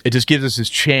 it just gives us this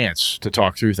chance to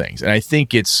talk through things. And I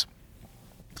think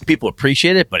people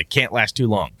appreciate it, but it can't last too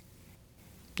long.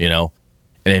 And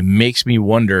it makes me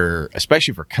wonder,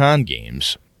 especially for con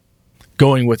games,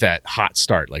 going with that hot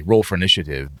start, like roll for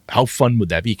initiative, how fun would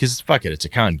that be? Because fuck it, it's a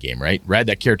con game, right? Ride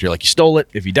that character like you stole it.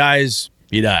 If he dies,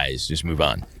 he dies. Just move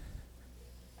on.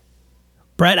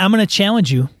 Brett, I'm going to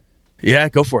challenge you. Yeah,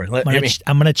 go for it. I'm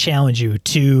going to challenge you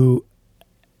to,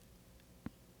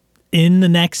 in the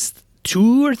next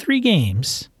 2 or 3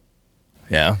 games.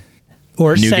 Yeah.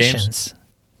 Or New sessions. Games?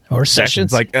 Or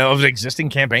sessions. Like of an existing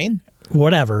campaign?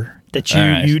 Whatever. That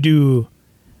you do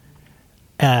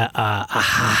a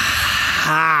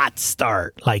hot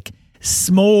start, like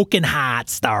smoking hot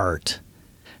start.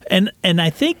 And I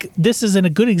think this isn't a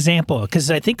good example, because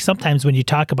I think sometimes when you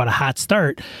talk about a hot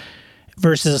start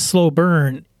versus a slow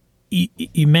burn,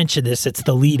 you mentioned this, it's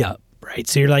the lead up, right?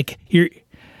 So you're got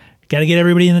to get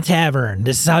everybody in the tavern.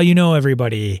 This is how you know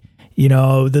everybody.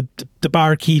 The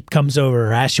barkeep comes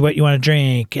over, asks you what you want to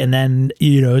drink, and then,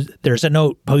 there's a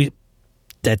note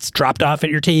that's dropped off at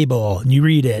your table, and you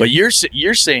read it. But you're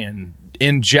saying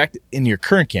inject in your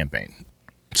current campaign.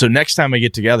 So next time I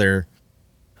get together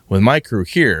with my crew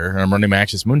here, and I'm running my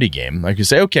Axis Mundi game, I can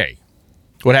say, okay,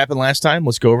 what happened last time?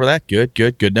 Let's go over that.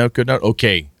 Good note.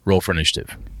 Okay, roll for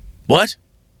initiative. What?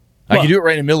 I can do it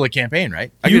right in the middle of the campaign,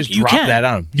 right? I can just drop that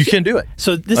on. You can do it.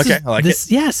 So this okay, is I like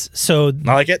it. Yes. So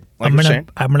I like it. I'm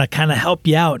gonna kind of help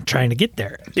you out trying to get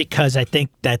there, because I think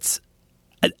that's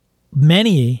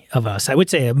many of us, I would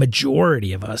say a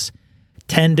majority of us,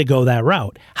 tend to go that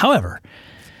route. However,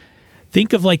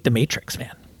 think of like the Matrix,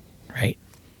 man, right?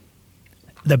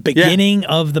 The beginning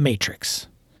of the Matrix.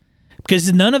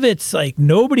 Because none of it's like,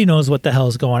 nobody knows what the hell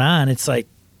is going on. It's like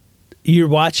you're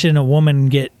watching a woman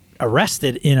get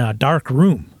arrested in a dark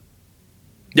room.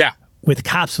 Yeah. With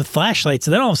cops with flashlights.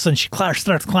 And then all of a sudden she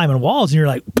starts climbing walls, and you're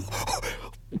like...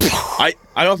 I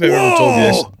don't know if I've ever told you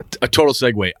this. A total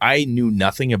segue. I knew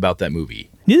nothing about that movie.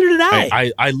 Neither did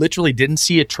I. I literally didn't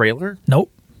see a trailer.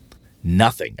 Nope.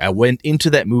 Nothing. I went into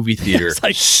that movie theater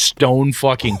like, stone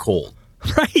fucking cold.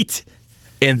 Right.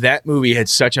 And that movie had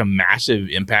such a massive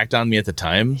impact on me at the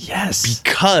time. Yes.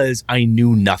 Because I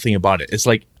knew nothing about it. It's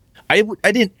like I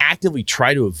didn't actively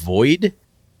try to avoid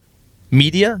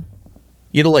media.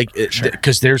 Like,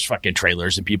 because there's fucking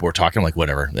trailers and people are talking like,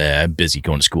 whatever. I'm busy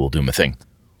going to school, doing my thing.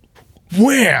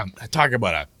 Wham! I talk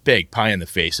about a big pie in the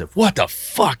face of what the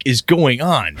fuck is going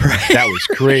on. Right. That was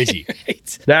crazy.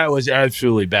 Right. That was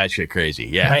absolutely batshit crazy.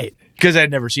 Yeah. Right. Because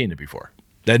I'd never seen it before.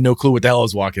 I had no clue what the hell I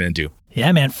was walking into. Yeah,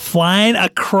 man. Flying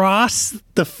across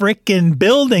the frickin'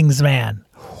 buildings, man.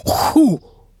 Whew.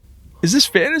 Is this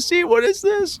fantasy? What is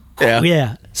this? Yeah.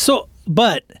 Yeah. So,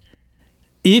 but...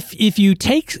 If you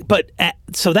take,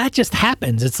 so that just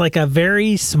happens. It's like a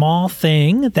very small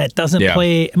thing that doesn't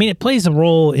play. I mean, it plays a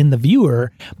role in the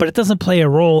viewer, but it doesn't play a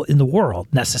role in the world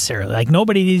necessarily. Like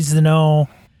nobody needs to know.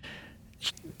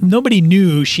 Nobody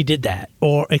knew she did that,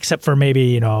 or except for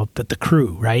maybe the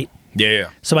crew, right?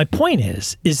 Yeah. So my point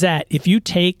is that if you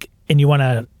take and you want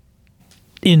to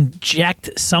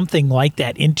inject something like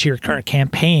that into your current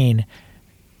campaign.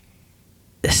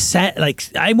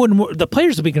 The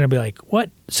players will be going to be like, what?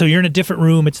 So you're in a different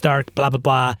room, it's dark, blah, blah,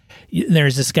 blah.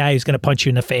 There's this guy who's going to punch you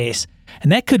in the face.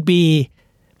 And that could be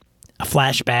a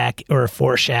flashback or a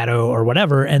foreshadow or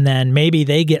whatever. And then maybe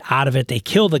they get out of it, they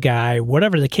kill the guy,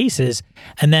 whatever the case is.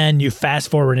 And then you fast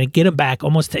forward and get him back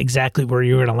almost to exactly where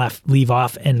you were going to leave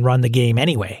off and run the game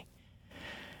anyway.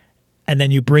 And then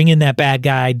you bring in that bad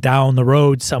guy down the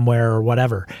road somewhere or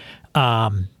whatever.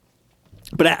 But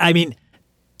I mean...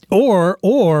 Or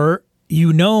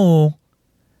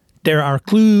there are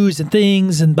clues and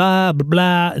things and blah, blah,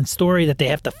 blah, and story that they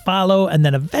have to follow. And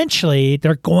then eventually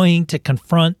they're going to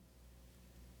confront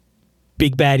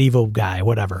big, bad, evil guy,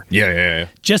 whatever. Yeah.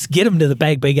 Just get him to the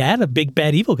big, bad. I had a big,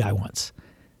 bad, evil guy once.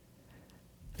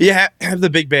 Yeah, have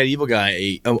the big, bad, evil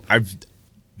guy.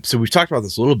 So we've talked about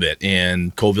this a little bit,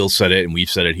 and Colville said it, and we've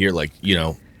said it here, like,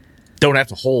 don't have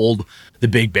to hold the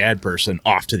big, bad person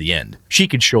off to the end. She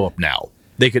could show up now.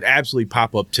 They could absolutely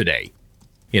pop up today.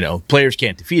 Players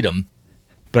can't defeat them,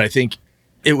 but I think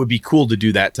it would be cool to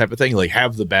do that type of thing, like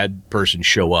have the bad person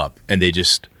show up, and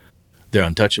they're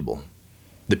untouchable.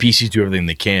 The PCs do everything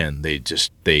they can. They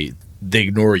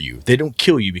ignore you. They don't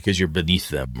kill you because you're beneath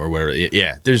them or whatever.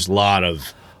 Yeah, there's a lot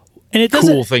of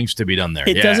cool things to be done there.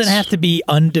 It doesn't have to be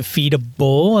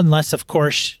undefeatable unless, of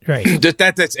course, right.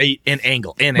 That's an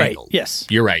angle. Angle. Yes.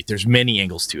 You're right. There's many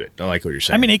angles to it. I like what you're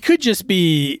saying. I mean, it could just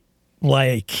be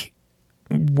like,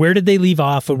 where did they leave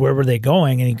off and where were they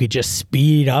going? And you could just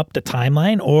speed up the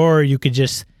timeline, or you could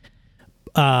just,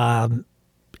 okay,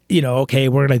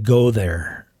 we're going to go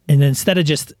there. And instead of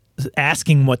just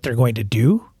asking what they're going to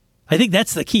do, I think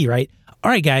that's the key, right?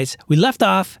 All right, guys, we left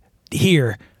off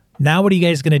here. Now what are you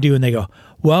guys going to do? And they go,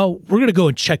 well, we're going to go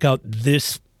and check out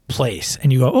this place.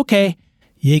 And you go, okay,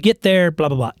 you get there, blah,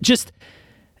 blah, blah.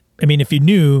 If you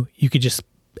knew, you could just,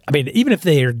 even if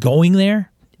they are going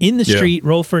there in the street,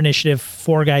 roll for initiative,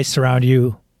 4 guys surround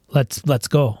you, let's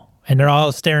go. And they're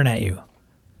all staring at you.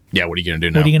 Yeah, what are you going to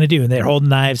do now? What are you going to do? And they're holding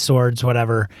knives, swords,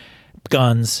 whatever,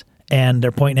 guns, and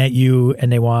they're pointing at you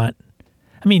and they want,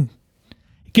 it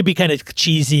could be kind of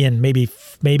cheesy and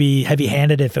maybe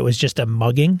heavy-handed if it was just a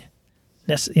mugging.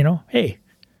 That's, hey,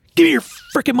 give me your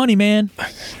freaking money, man.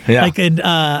 Yeah. I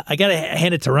got to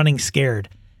hand it to Running Scared.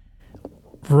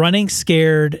 Running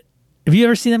Scared. Have you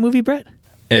ever seen that movie, Brett?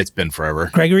 It's been forever.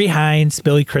 Gregory Hines,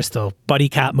 Billy Crystal, buddy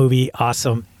cop movie,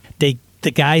 awesome.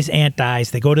 The guy's aunt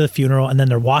dies. They go to the funeral, and then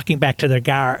they're walking back to their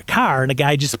car, and the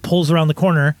guy just pulls around the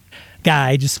corner.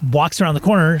 Guy just walks around the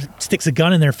corner, sticks a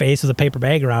gun in their face with a paper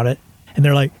bag around it,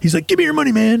 and he's like, give me your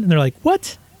money, man. And they're like,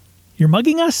 what? You're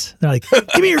mugging us? They're like,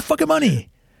 give me your fucking money. And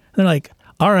they're like,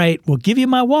 all right, we'll give you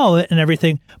my wallet and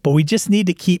everything, but we just need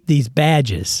to keep these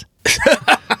badges.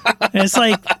 And it's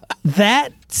like,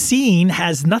 that scene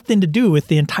has nothing to do with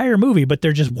the entire movie, but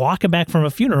they're just walking back from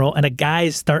a funeral and a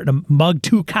guy's starting to mug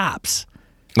 2 cops.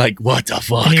 Like, what the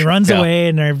fuck? And he runs away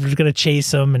and they're going to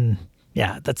chase him. And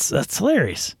yeah, that's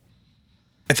hilarious.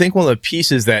 I think one of the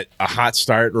pieces that a hot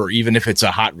start, or even if it's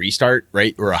a hot restart,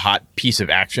 right, or a hot piece of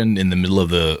action in the middle of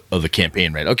the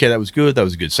campaign, right? Okay, that was good. That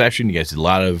was a good session. You guys did a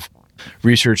lot of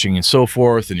researching and so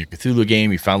forth. In your Cthulhu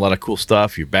game, you found a lot of cool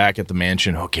stuff. You're back at the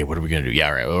mansion. Okay, what are we going to do? Yeah,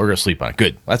 all right, well, we're going to sleep on it.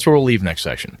 Good. That's where we'll leave next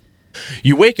session.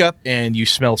 You wake up and you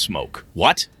smell smoke.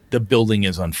 What? The building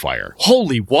is on fire.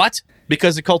 Holy what?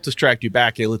 Because the cultists tracked you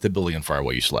back. They lit the building on fire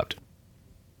while you slept.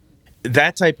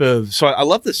 That type of, so I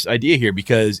love this idea here,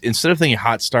 because instead of thinking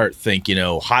hot start, think,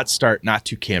 hot start not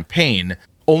to campaign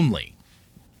only,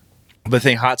 but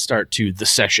think hot start to the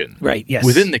session. Right, yes.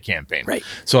 Within the campaign. Right.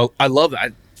 So I love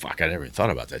that. I never even thought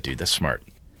about that, dude. That's smart.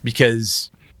 Because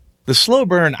the slow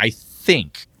burn, I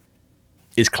think,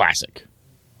 is classic.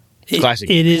 Classic.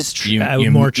 It is a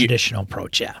more traditional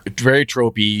approach, yeah. Very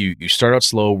tropey. You start out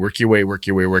slow, work your way,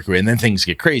 and then things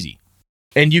get crazy.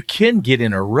 And you can get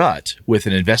in a rut with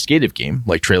an investigative game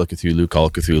like Trail of Cthulhu, Call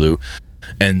of Cthulhu,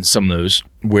 and some of those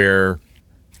where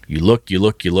you look.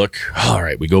 All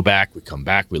right, we go back, we come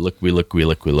back, we look.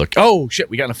 Oh, shit,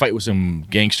 we got in a fight with some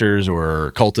gangsters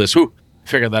or cultists. Whoo,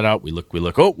 figure that out. We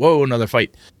look. Oh, whoa, another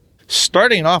fight.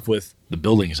 Starting off with the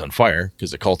building is on fire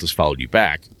because the cultists followed you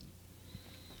back.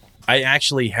 I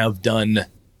actually have done,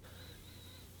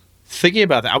 thinking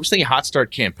about that, I was thinking hot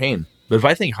start campaign. But if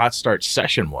I think hot start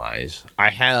session-wise,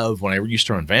 I have, when I used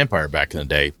to run Vampire back in the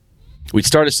day, we'd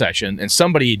start a session, and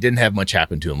somebody didn't have much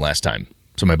happen to him last time.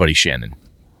 So my buddy Shannon.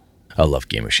 I love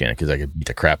Game of Shannon because I could beat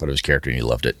the crap out of his character, and he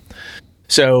loved it.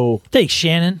 So thanks,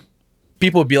 Shannon.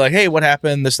 People would be like, hey, what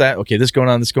happened? This, that. Okay, this going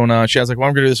on. Shannon's like, well,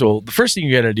 I'm going to do this. Well, the first thing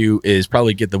you got to do is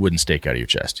probably get the wooden stake out of your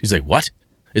chest. He's like, what?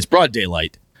 It's broad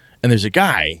daylight, and there's a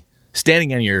guy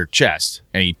standing on your chest,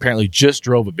 and he apparently just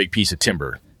drove a big piece of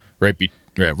timber right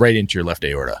into your left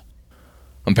aorta.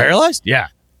 I'm paralyzed? Yeah.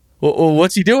 Well,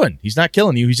 what's he doing? He's not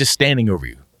killing you. He's just standing over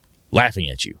you, laughing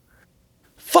at you.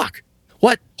 Fuck.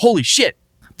 What? Holy shit.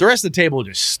 The rest of the table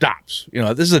just stops.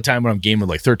 This is a time when I'm gaming with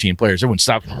like 13 players. Everyone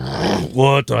stops.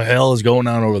 What the hell is going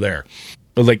on over there?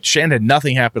 But like Shannon had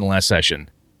nothing happen in the last session,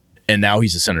 and now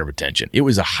he's the center of attention. It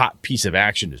was a hot piece of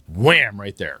action. Just wham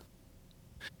right there.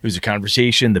 It was a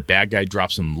conversation. The bad guy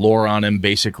dropped some lore on him,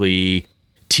 basically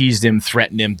teased him,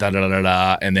 threatened him,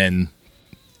 and then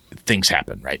things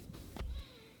happen, right?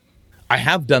 I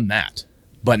have done that,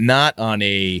 but not on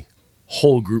a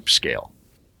whole group scale.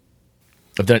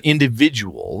 I've done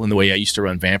individual in the way I used to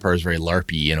run Vampires, very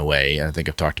LARPy in a way. And I think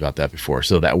I've talked about that before.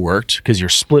 So that worked because you're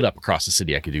split up across the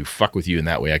city. I could do fuck with you in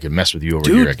that way. I could mess with you over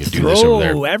here. I could do this over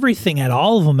there. Throw everything at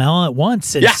all of them all at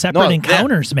once in separate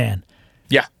encounters, man.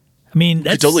 Yeah. I mean,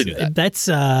 that's totally do that. That's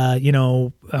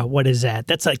what is that?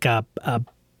 That's like a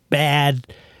bad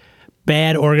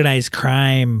organized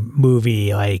crime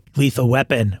movie, like Lethal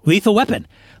Weapon,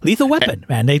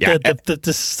 man.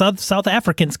 The South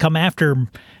Africans come after,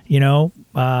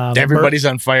 everybody's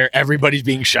on fire. Everybody's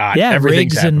being shot. Yeah,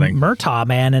 everything's Riggs happening. and Murtaugh,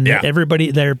 man, and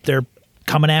everybody they're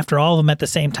coming after all of them at the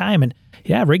same time. And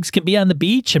yeah, Riggs can be on the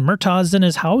beach and Murtaugh's in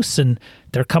his house, and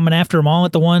they're coming after them all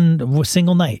at the one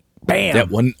single night. Bam. Yeah,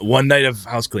 one night of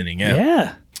house cleaning.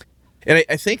 Yeah. And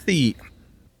I think the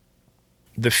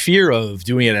fear of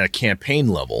doing it at a campaign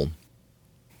level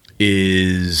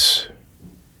is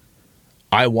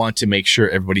I want to make sure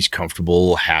everybody's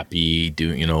comfortable, happy,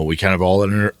 we kind of all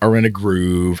are in a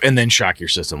groove, and then shock your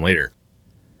system later.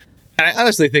 And I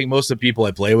honestly think most of the people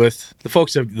I play with, the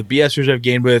BSers I've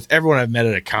gamed with, everyone I've met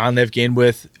at a con they've gamed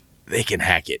with, they can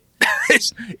hack it.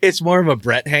 It's more of a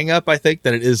Brett hang up, I think,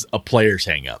 than it is a player's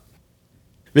hang up.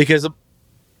 Because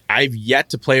I've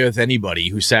yet to play with anybody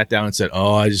who sat down and said,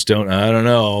 "Oh, I don't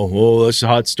know. Well, that's a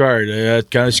hot start. I'm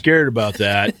kind of scared about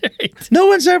that." Right. No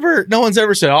one's ever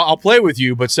said, "I'll play with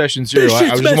you," but session 0. This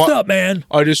shit's messed up, man.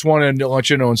 I just want to let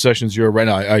you know in session 0 right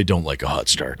now, I don't like a hot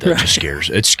start. That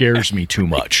just scares me too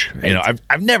much. Right.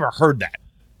 I've never heard that.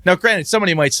 Now, granted,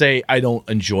 somebody might say I don't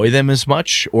enjoy them as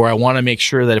much, or I want to make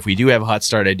sure that if we do have a hot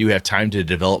start, I do have time to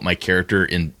develop my character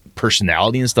in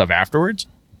personality and stuff afterwards.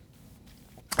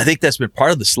 I think that's been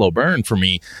part of the slow burn for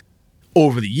me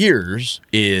over the years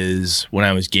is when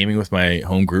I was gaming with my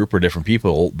home group or different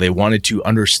people, they wanted to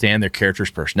understand their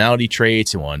character's personality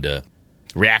traits. They wanted to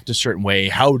react a certain way.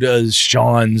 How does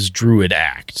Sean's druid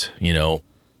act?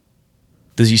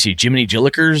 Does he see Jiminy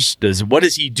Jillikers? What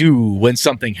does he do when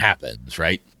something happens,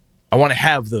 right? I want to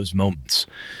have those moments.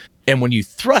 And when you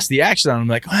thrust the action on them, I'm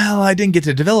like, well, I didn't get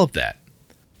to develop that.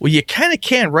 Well, you kind of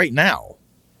can right now,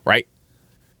 right?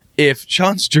 If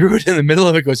Sean's druid in the middle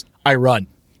of it goes, I run.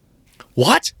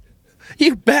 What?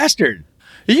 You bastard.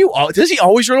 Does he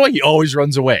always run away? He always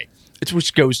runs away. It's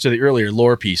which goes to the earlier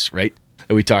lore piece, right?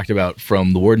 That we talked about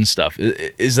from the Warden stuff.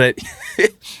 Is that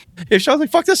if Sean's like,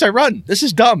 fuck this, I run. This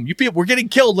is dumb. You people, we're getting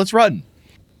killed. Let's run.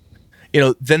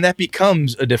 Then that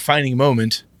becomes a defining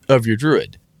moment of your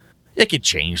druid. It could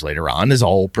change later on, as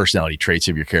all personality traits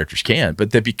of your characters can,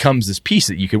 but that becomes this piece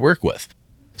that you could work with.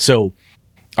 So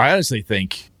I honestly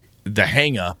think the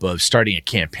hang up of starting a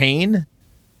campaign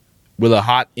with a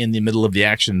hot in the middle of the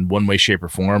action one way, shape, or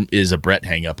form is a Brett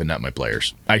hang up and not my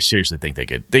players. I seriously think they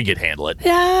could handle it.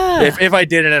 Yeah. If I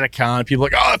did it at a con, people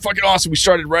are like, oh, fucking awesome. We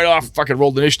started right off, fucking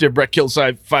rolled initiative. Brett killed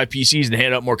 5 PCs and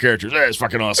handed out more characters. That's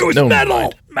fucking awesome. It was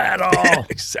metal.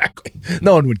 Exactly.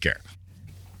 No one would care.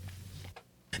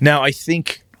 Now, I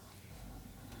think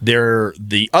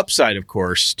the upside, of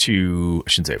course, I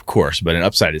shouldn't say of course, but an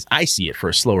upside is I see it for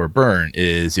a slower burn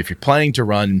is if you're planning to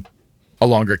run a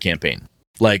longer campaign.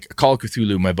 Like Call of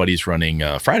Cthulhu, my buddy's running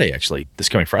Friday, actually. This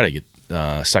coming Friday,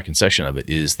 second session of it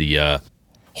is the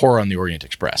Horror on the Orient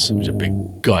Express. It's a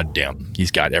big goddamn. He's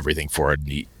got everything for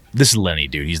it. This is Lenny,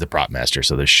 dude. He's the prop master,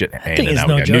 so there's shit handing out.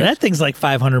 No joke. That thing's like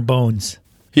 500 bones.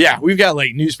 Yeah, we've got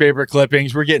like newspaper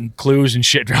clippings. We're getting clues and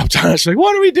shit dropped on us. Like,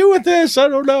 what do we do with this? I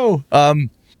don't know.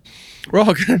 We're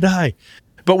all gonna die.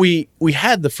 But we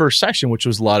had the first session, which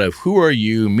was a lot of who are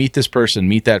you? Meet this person,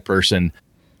 meet that person.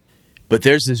 But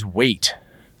there's this weight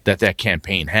that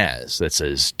campaign has that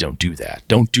says, don't do that.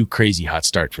 Don't do crazy hot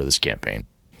start for this campaign,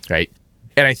 right?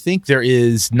 And I think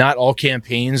not all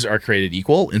campaigns are created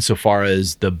equal insofar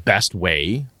as the best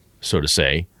way, so to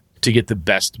say, to get the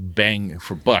best bang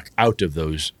for buck out of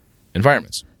those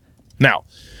environments. Now,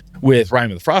 with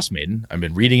Rime of the Frost Maiden, I've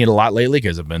been reading it a lot lately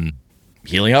because I've been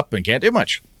healing up and can't do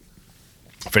much.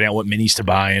 Finding out what minis to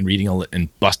buy and reading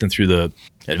and busting through the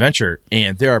adventure.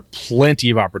 And there are plenty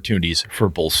of opportunities for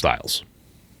both styles.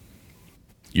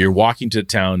 You're walking to the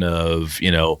town of,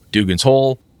 Dugan's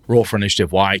Hole, roll for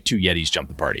initiative Y, 2 Yetis jump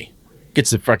the party.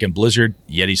 Gets the fucking blizzard,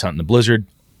 Yetis hunting the blizzard,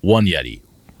 1 Yeti.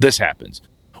 This happens.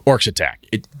 Orcs attack.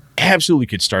 It absolutely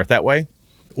could start that way.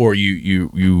 Or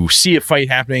you see a fight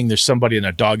happening, there's somebody in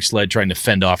a dog sled trying to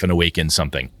fend off and awaken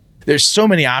something. There's so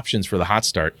many options for the hot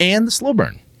start and the slow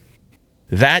burn.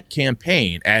 That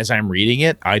campaign, as I'm reading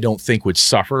it, I don't think would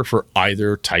suffer for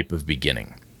either type of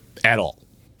beginning at all.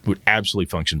 It would absolutely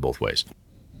function both ways.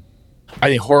 I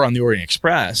think Horror on the Orient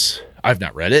Express, I've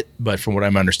not read it, but from what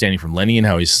I'm understanding from Lenny and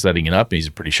how he's setting it up, and he's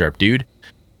a pretty sharp dude,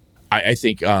 I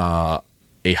think a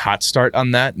hot start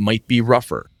on that might be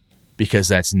rougher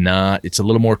because it's a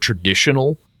little more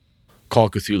traditional Call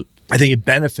of Cthulhu. I think it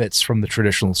benefits from the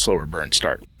traditional slower burn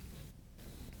start.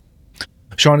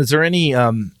 Sean, is there any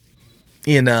I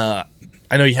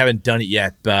know you haven't done it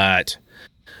yet, but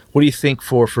what do you think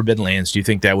for Forbidden Lands? Do you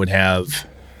think that would have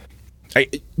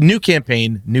new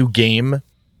campaign, new game?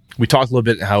 We talked a little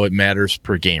bit how it matters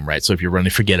per game, right? So if you're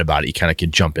running Forget About It, you kind of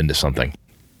can jump into something.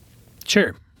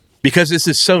 Sure. Because this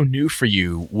is so new for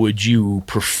you, would you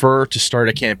prefer to start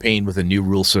a campaign with a new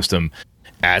rule system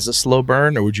as a slow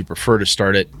burn, or would you prefer to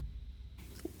start it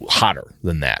hotter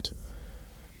than that?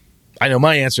 I know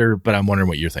my answer, but I'm wondering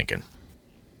what you're thinking.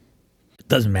 It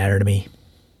doesn't matter to me.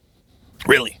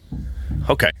 Really?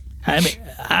 Okay. I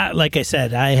mean, like I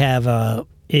said, I have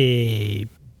a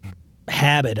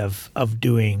habit of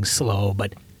doing slow,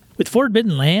 but with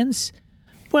Forbidden Lands,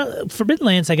 Forbidden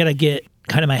Lands, I got to get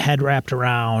kind of my head wrapped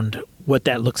around what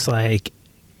that looks like.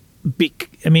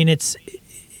 It's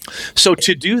so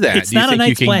to do that. It's not a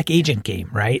Night's Black Agent game,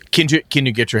 right? Can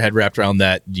you get your head wrapped around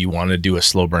that? Do you want to do a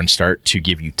slow burn start to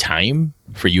give you time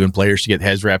for you and players to get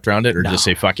heads wrapped around it, or just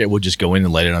say fuck it, we'll just go in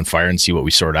and light it on fire and see what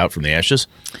we sort out from the ashes?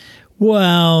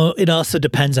 Well, it also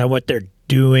depends on what they're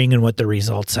doing and what the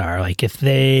results are. Like if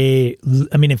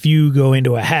you go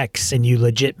into a hex and you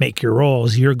legit make your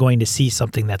rolls, you're going to see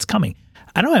something that's coming.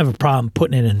 I don't have a problem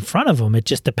putting it in front of them. It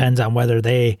just depends on whether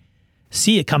they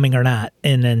see it coming or not.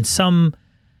 And then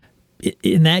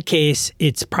in that case,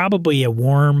 it's probably a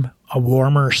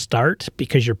warmer start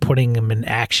because you're putting them in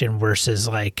action versus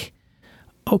like,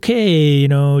 okay,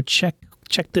 check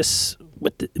this,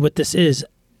 what this is.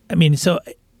 I mean, so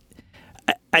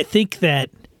I think that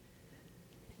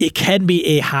it can be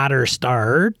a hotter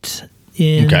start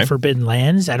in Forbidden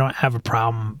Lands. I don't have a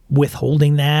problem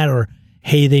withholding that, or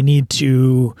hey, they need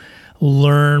to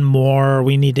learn more.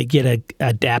 We need to get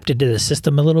adapted to the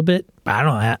system a little bit.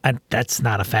 But that's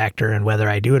not a factor in whether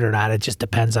I do it or not. It just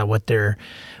depends on the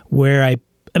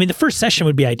first session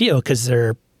would be ideal because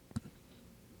they're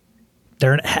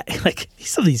like,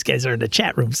 some of these guys are in the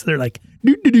chat room, so they're like,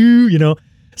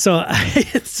 So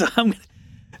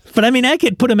but I mean, I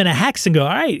could put them in a hex and go, all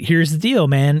right, here's the deal,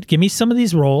 man. Give me some of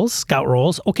these rolls, scout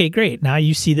rolls. Okay, great. Now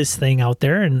you see this thing out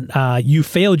there and you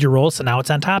failed your roll, so now it's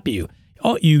on top of you.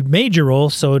 Oh, you made your roll,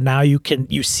 so now you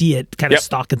see it kind of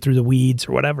stalking through the weeds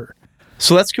or whatever.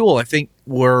 So that's cool. I think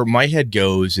where my head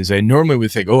goes is I normally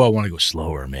would think, I want to go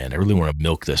slower, man. I really want to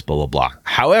milk this, blah, blah, blah.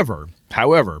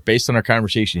 However, based on our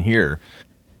conversation here,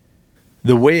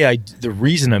 the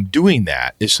reason I'm doing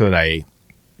that is so that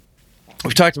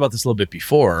we've talked about this a little bit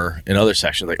before in other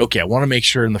sessions. Like, okay, I want to make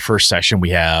sure in the first session we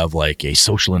have like a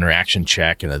social interaction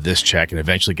check and a this check and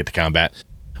eventually get to combat.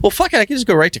 Well, fuck it. I can just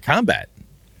go right to combat.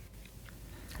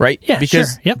 Right? Yeah,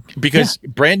 because, sure. Yep. Because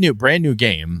brand new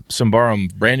game,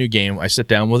 Symbaroum, brand new game. I sit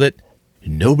down with it.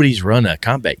 Nobody's run a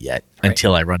combat yet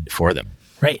until I run it for them.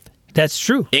 Right. That's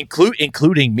true.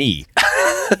 Including me.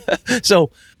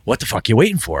 So what the fuck are you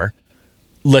waiting for?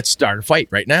 Let's start a fight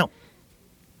right now.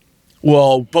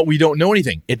 Well, but we don't know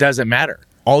anything. It doesn't matter.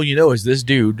 All you know is this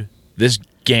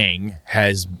gang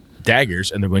has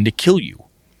daggers and they're going to kill you.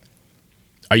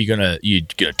 Are you gonna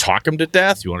talk them to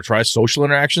death? You want to try a social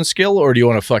interaction skill, or do you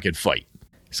want to fucking fight?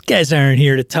 These guys aren't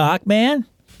here to talk, man.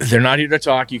 They're not here to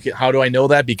talk. How do I know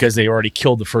that? Because they already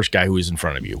killed the first guy who was in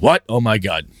front of you. What? Oh my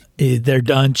god! They're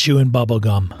done chewing bubble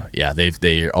gum. Yeah,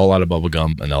 they're all out of bubble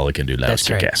gum, and all they can do now is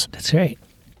kick ass. That's right.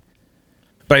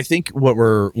 But I think when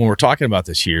we're talking about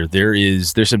this here,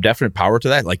 there's some definite power to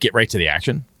that. Like, get right to the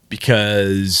action,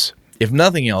 because if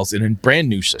nothing else, in a brand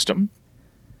new system,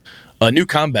 a new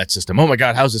combat system, oh my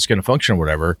god, how's this going to function or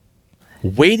whatever,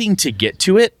 waiting to get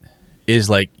to it is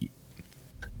like,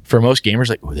 for most gamers,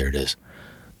 like, oh, there it is.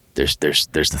 There's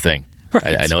the thing.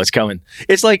 Right. I know it's coming.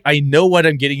 It's like, I know what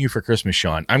I'm getting you for Christmas,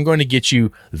 Sean. I'm going to get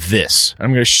you this. I'm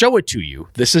going to show it to you.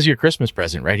 This is your Christmas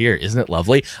present right here. Isn't it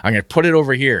lovely? I'm going to put it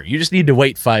over here. You just need to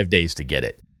wait 5 days to get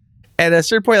it. And at a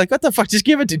certain point, like, what the fuck? Just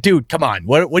give it to dude. Come on.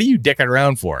 What are you dicking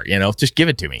around for? Just give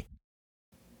it to me.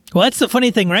 Well, that's the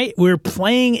funny thing, right? We're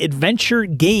playing adventure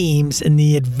games, and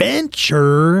the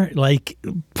adventure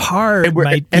part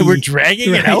might be, and we're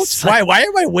dragging it out. Why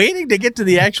am I waiting to get to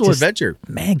the actual adventure?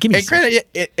 Man, give me and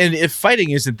credit. And if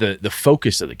fighting isn't the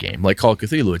focus of the game, like Call of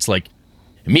Cthulhu, it's like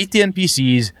meet the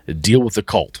NPCs, deal with the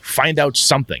cult, find out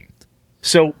something.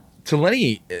 So to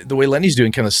Lenny, the way Lenny's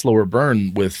doing kind of slower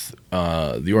burn with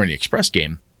the Orient Express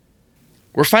game,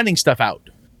 we're finding stuff out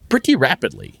pretty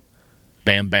rapidly.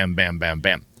 Bam, bam, bam, bam,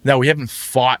 bam. Now, we haven't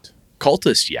fought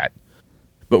cultists yet,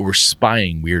 but we're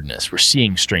spying weirdness. We're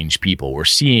seeing strange people. We're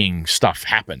seeing stuff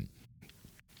happen.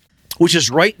 which is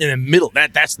right in the middle.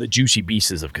 That's the juicy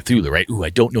beasts of Cthulhu, right? Ooh, I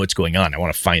don't know what's going on. I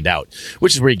want to find out,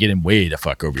 which is where you get him way the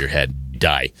fuck over your head,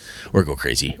 die, or go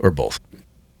crazy, or both.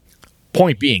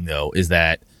 Point being, though, is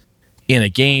that in a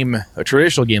game, a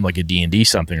traditional game like a D&D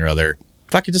something or other,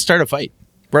 fucking just start a fight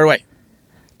right away.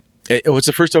 What's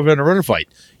the first time I've ever run a fight?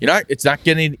 It's not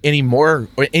getting any more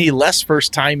or any less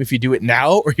first time if you do it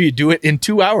now or you do it in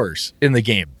 2 hours in the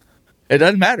game. It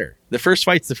doesn't matter. The first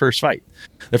fight's the first fight.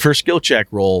 The first skill check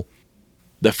roll,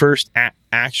 the first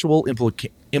actual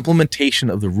implementation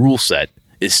of the rule set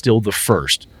is still the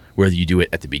first, whether you do it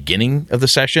at the beginning of the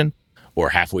session or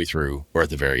halfway through or at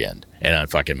the very end. It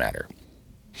doesn't fucking matter.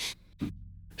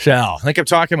 So I think I'm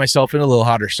talking myself in a little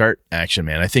hotter start action,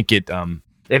 man. I think it,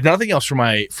 if nothing else for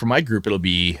my group, it'll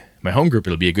be my home group.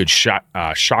 It'll be a good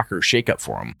shocker shakeup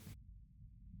for them.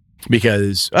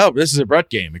 Because, this is a Brett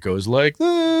game. It goes like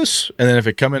this. And then if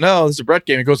it come in, this is a Brett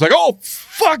game. It goes like, oh,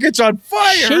 fuck, it's on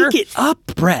fire. Shake it up,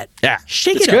 Brett. Yeah.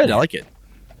 Shake it's it good. up. I like it.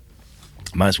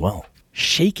 Might as well.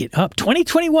 Shake it up.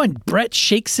 2021, Brett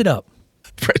shakes it up.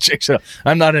 Brett shakes it up.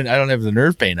 I don't have the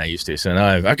nerve pain I used to. So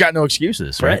now I've got no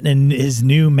excuses. Brett right? and his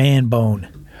new man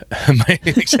bone.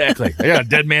 Exactly. I got a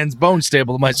dead man's bone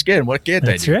stapled to my skin. What can't I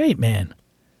do? That's right, man.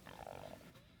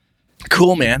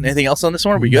 Cool, man. Anything else on this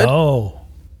one? Are we good? No.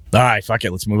 All right, fuck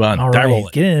it. Let's move on. All Die right, roll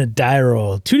it. get in a die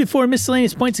roll. 2 to 4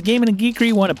 miscellaneous points of gaming and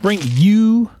geekery. Want to bring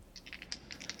you.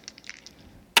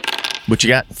 What you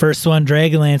got? First one,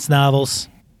 Dragonlance novels.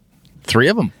 3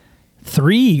 of them.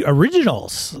 3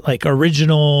 originals. Like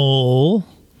original.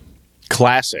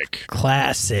 Classic.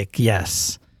 Classic,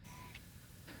 yes.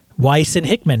 Weiss and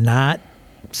Hickman, not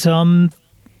some.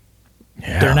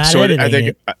 Yeah. They're not editing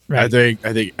it. Are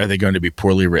they going to be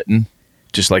poorly written,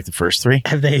 just like the first 3?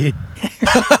 Have they?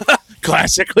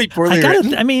 Classically poorly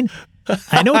written. I mean,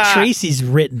 I know Tracy's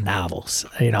written novels.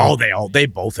 They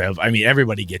both have. I mean,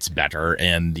 everybody gets better,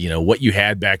 and what you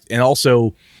had back, and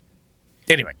also,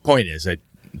 anyway. Point is a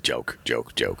joke.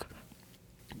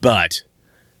 But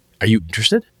are you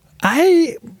interested?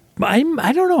 I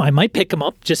don't know. I might pick them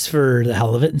up just for the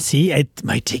hell of it and see. It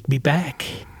might take me back.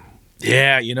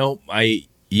 Yeah,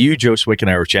 you, Joe Swick,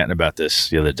 and I were chatting about this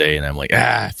the other day, and I'm like,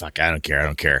 fuck, I don't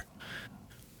care.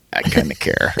 I kind of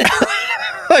care.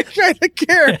 I kind of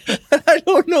care. I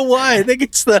don't know why. I think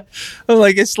it's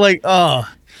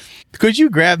could you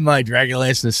grab my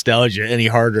Dragonlance nostalgia any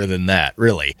harder than that?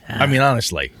 Really? I mean,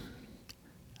 honestly,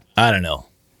 I don't know.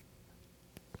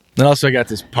 And also, I got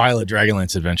this pile of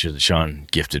Dragonlance adventures that Sean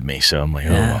gifted me, so I'm like,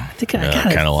 I think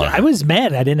I was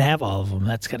mad I didn't have all of them.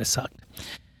 That's kind of sucked.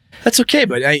 That's okay,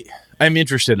 but I'm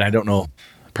interested. I don't know.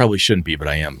 Probably shouldn't be, but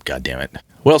I am. God damn it.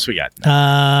 What else we got?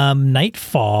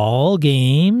 Nightfall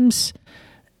Games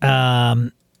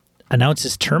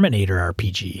announces Terminator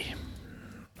RPG.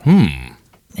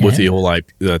 With the whole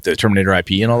the Terminator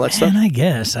IP and all that stuff? And I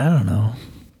guess. I don't know.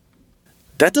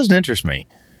 That doesn't interest me.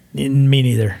 Me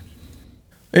neither.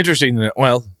 Interesting.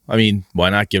 Well, I mean, why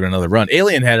not give it another run?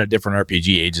 Alien had a different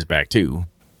RPG ages back, too.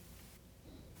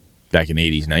 Back in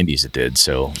the 80s, 90s it did.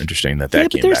 So interesting that came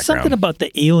back but there's something about the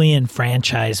Alien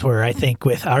franchise where I think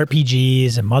with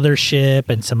RPGs and Mothership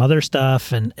and some other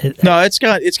stuff. It's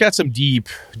got some deep,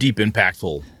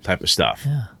 impactful type of stuff.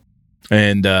 Yeah.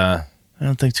 And I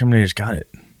don't think Terminator's got it.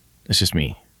 It's just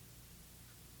me.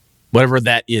 Whatever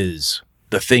that is,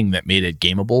 the thing that made it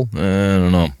gameable, I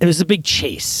don't know. It was a big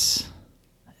chase.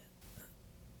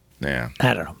 Yeah.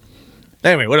 I don't know.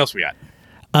 Anyway, what else we got?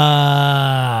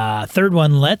 Third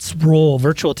one, Let's Roll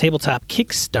Virtual Tabletop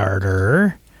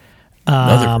Kickstarter.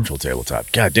 Another virtual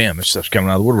tabletop. God damn, this stuff's coming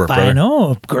out of the woodwork, brother. I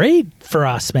know. Great for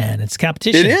us, man. It's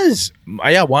competition. It is.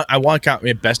 I want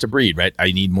best of breed, right?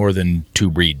 I need more than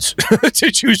 2 breeds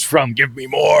to choose from. Give me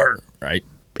more, right?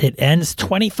 It ends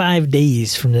 25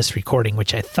 days from this recording,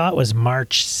 which I thought was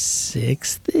March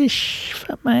 6th-ish,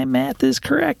 if my math is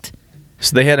correct.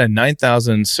 So they had a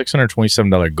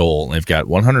 $9,627 goal, and they've got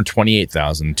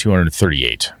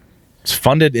 $128,238. It's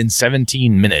funded in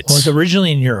 17 minutes. Well, it was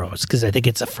originally in euros because I think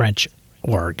it's a French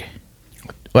org.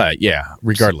 Well, yeah.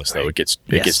 Regardless, though, it gets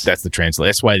that's the translate.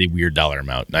 That's why the weird dollar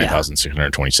amount,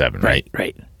 9,627, right?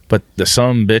 Right. But the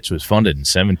son bitch was funded in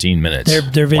 17 minutes.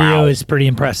 Their video is pretty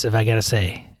impressive, I gotta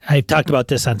say. I talked about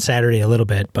this on Saturday a little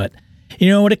bit, but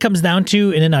what it comes down to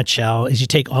in a nutshell is you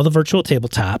take all the virtual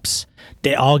tabletops.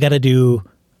 They all got to do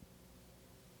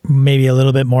maybe a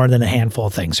little bit more than a handful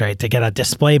of things, right? They got to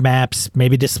display maps,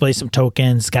 maybe display some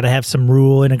tokens, got to have some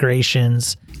rule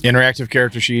integrations. Interactive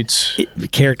character sheets.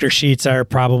 Character sheets are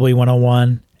probably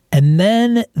 101. And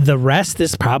then the rest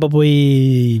is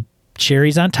probably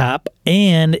cherries on top,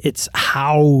 and it's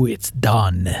how it's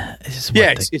done. It's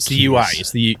the UI.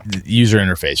 It's the user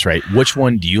interface, right? Which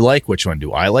one do you like? Which one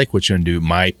do I like? Which one do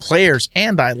my players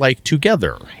and I like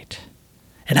together? Right.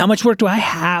 And how much work do I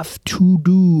have to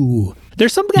do?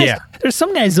 There's some guys. Yeah. There's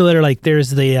some guys that are like, there's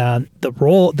the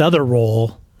other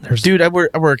role. Dude, I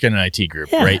work in an IT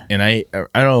group, right? And I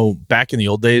know back in the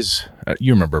old days,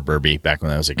 you remember Burby back when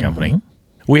that was a company.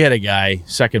 Mm-hmm. We had a guy,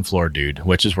 second floor dude,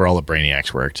 which is where all the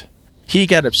brainiacs worked. He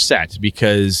got upset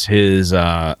because his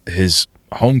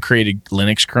home created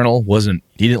Linux kernel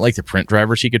he didn't like the print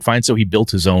drivers he could find, so he built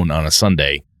his own on a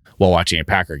Sunday while watching a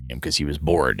Packer game because he was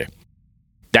bored.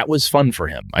 That was fun for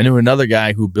him. I knew another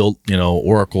guy who built,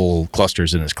 Oracle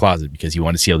clusters in his closet because he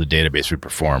wanted to see how the database would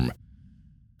perform.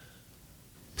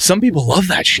 Some people love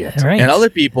that shit. Right. And other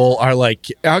people are like,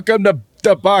 how come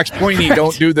the box pointy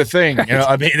don't do the thing?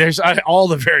 There's all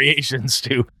the variations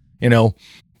to, I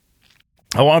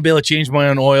want to be able to change my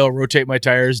own oil, rotate my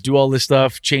tires, do all this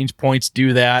stuff, change points,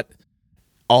 do that,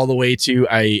 all the way to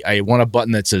I want a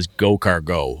button that says go car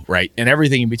go, right? And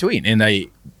everything in between. And I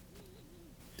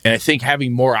think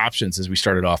having more options, as we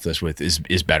started off this with,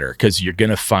 is better because you're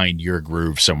going to find your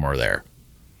groove somewhere there.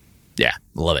 Yeah,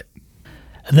 love it.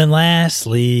 And then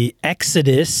lastly,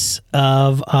 exodus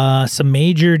of some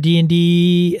major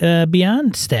D&D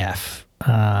Beyond staff.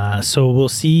 So we'll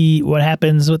see what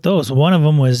happens with those. One of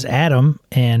them was Adam,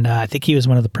 and I think he was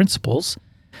one of the principals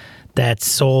that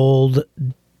sold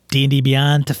D&D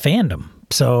Beyond to Fandom.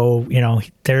 So,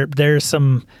 there's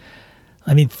some,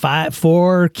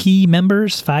 five key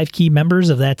members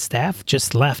of that staff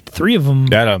just left. Three of them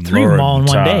all in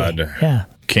one day. Yeah.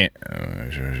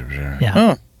 Yeah.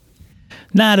 Huh.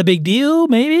 Not a big deal,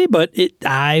 maybe, but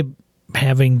I,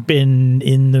 having been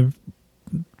in the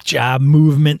job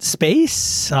movement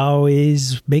space,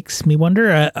 always makes me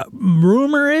wonder.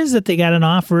 Rumor is that they got an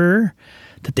offer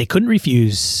that they couldn't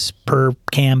refuse per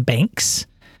Cam Banks.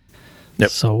 Yep.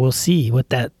 So we'll see what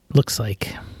that looks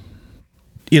like.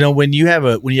 When you have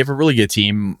a really good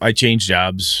team, I changed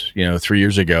jobs, 3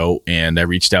 years ago, and I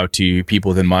reached out to people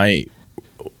within my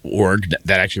org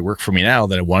that actually work for me now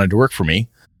that wanted to work for me.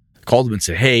 Called them and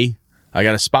said, hey, I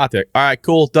got a spot there. All right,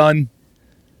 cool, done.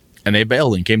 And they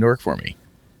bailed and came to work for me.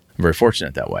 I'm very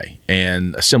fortunate that way.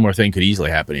 And a similar thing could easily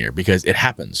happen here because it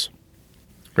happens,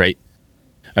 right?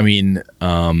 So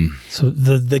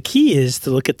the key is to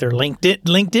look at their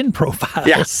LinkedIn profiles.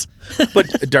 Yes.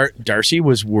 But Darcy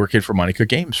was working for Monte Cook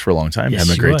Games for a long time,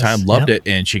 having a great time, loved it,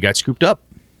 and she got scooped up.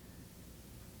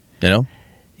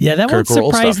 Yeah, that one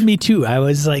surprised me too. I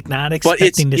was not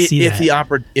expecting to see that.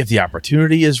 If the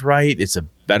opportunity is right, it's a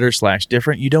better /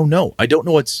 different. You don't know. I don't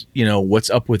know what's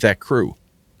up with that crew.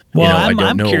 Well,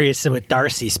 I'm curious with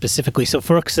Darcy specifically. So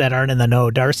for folks that aren't in the know,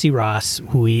 Darcy Ross,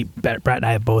 who Brett and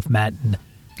I have both met, and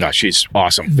she's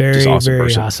awesome. Very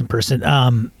awesome person.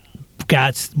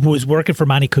 Was working for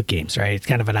Monte Cook Games, right? It's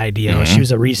kind of an idea. Mm-hmm. She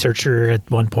was a researcher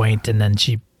at one point, and then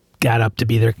she got up to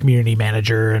be their community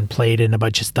manager and played in a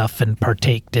bunch of stuff and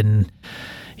partaked in,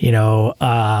 a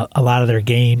lot of their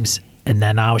games. And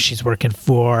then now she's working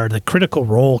for the Critical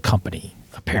Role company,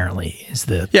 apparently, is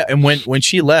the... Yeah, and when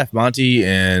she left, Monty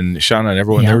and Shauna and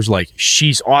everyone, there was like,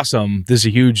 she's awesome. This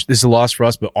is a loss for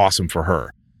us, but awesome for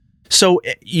her. So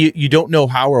you don't know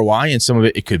how or why, and some of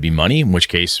it could be money, in which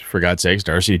case, for God's sakes,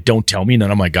 Darcy, don't tell me,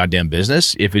 none of my goddamn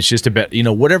business. If it's just a bit,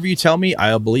 whatever you tell me,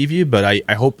 I'll believe you, but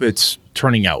I hope it's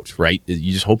turning out, right?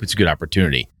 You just hope it's a good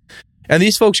opportunity. And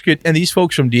these folks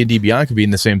from D&D Beyond could be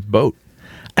in the same boat.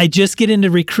 I just get into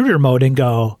recruiter mode and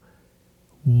go,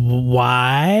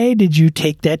 why did you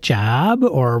take that job,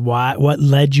 or what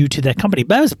led you to that company?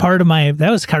 But that was part of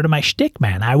my shtick,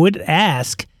 man. I would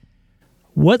ask,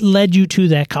 what led you to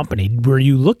that company? Were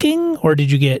you looking, or did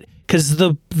you get... Because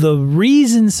the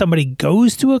reason somebody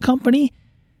goes to a company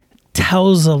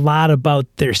tells a lot about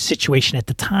their situation at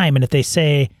the time. And if they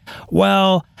say,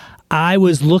 well, I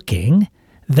was looking,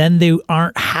 then they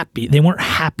aren't happy. They weren't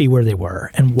happy where they were,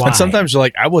 and why. And sometimes they're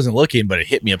like, I wasn't looking, but it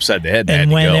hit me upside the head.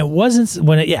 And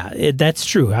that's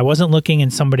true. I wasn't looking,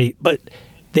 and but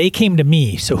they came to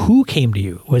me. So who came to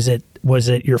you? Was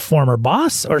it your former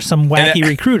boss or some wacky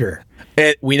recruiter?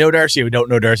 We know Darcy. We don't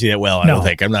know Darcy that well. I don't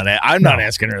think. I'm not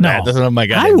asking her that. That's not my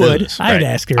guy. I would. I'd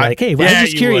ask her hey, I'm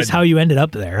just curious how you ended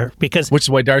up there, which is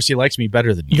why Darcy likes me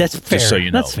better than you. That's fair. Just so you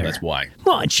know, that's why.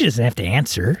 Well, and she doesn't have to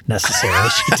answer necessarily.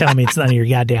 She can tell me it's none of your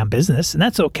goddamn business, and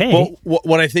that's okay. Well,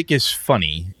 what I think is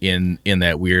funny in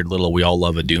that weird little "we all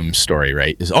love a doom" story,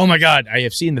 right? Is oh my god, I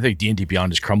have seen the thing. D&D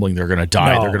Beyond is crumbling. They're gonna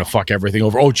die. They're gonna fuck everything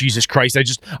over. Oh Jesus Christ! I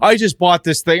just bought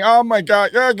this thing. Oh my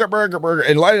god! Burger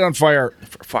and light it on fire.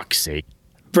 For fuck's sake.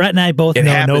 Brett and I both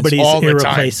know nobody's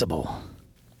irreplaceable.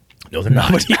 No, they're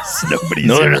not. Nobody's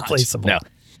No, they're not. irreplaceable. No.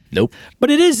 Nope. But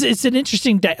it's an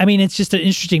interesting, it's just an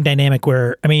interesting dynamic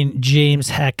where, James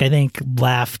Heck, I think,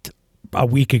 left a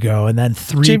week ago, and then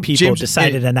three people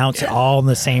decided to announce it all in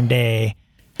the same day.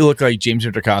 It looked like James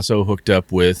Introcaso hooked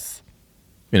up with,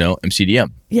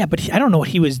 MCDM. Yeah, but I don't know what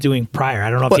he was doing prior. I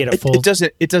don't know if he had a full...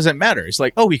 It doesn't matter. It's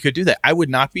like, we could do that. I would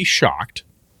not be shocked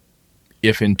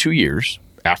if in 2 years,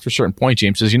 after a certain point,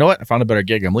 James says, you know what? I found a better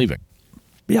gig. I'm leaving.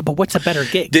 Yeah, but what's a better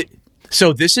gig?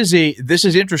 So this is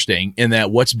interesting in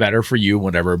that what's better for you,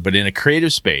 whatever, but in a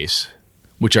creative space,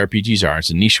 which RPGs are, it's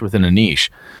a niche within a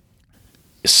niche.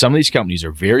 Some of these companies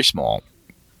are very small,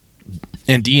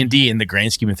 and D&D in the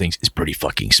grand scheme of things is pretty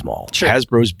fucking small. Sure.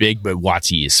 Hasbro's big, but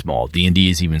WotC is small. D&D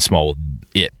is even small.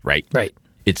 Right? Right.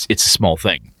 It's a small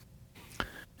thing.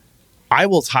 I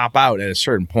will top out at a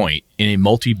certain point in a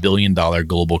multi-billion-dollar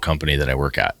global company that I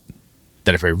work at.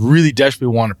 That if I really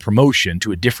desperately want a promotion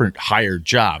to a different higher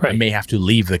job, I may have to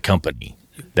leave the company.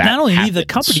 That Not only happens. leave the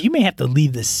company, you may have to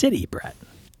leave the city, Brett.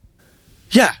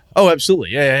 Yeah. Oh,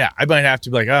 absolutely. Yeah. I might have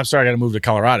to be like, I'm sorry, I got to move to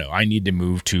Colorado. I need to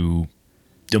move to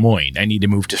Des Moines. I need to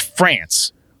move to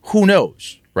France. Who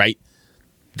knows, right?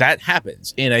 That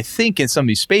happens. And I think in some of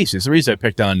these spaces, the reason I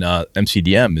picked on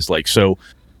MCDM is like, so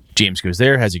James goes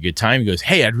there, has a good time. He goes,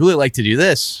 hey, I'd really like to do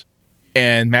this.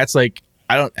 And Matt's like,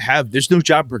 there's no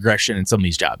job progression in some of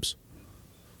these jobs.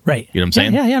 Right. You know what I'm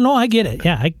saying? Yeah. No, I get it.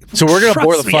 Yeah. So we're going to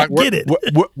bore the fuck.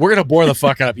 We're going to bore the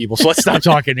fuck out of people. So let's stop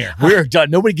talking here. We're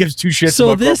done. Nobody gives two shits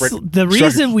so about corporate. The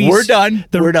reason we're done.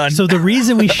 We're done. So the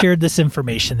reason we shared this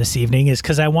information this evening is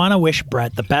because I want to wish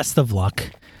Brett the best of luck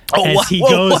as he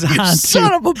goes on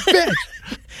son of a bitch.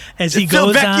 As he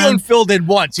goes on, filled in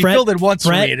once. He filled in once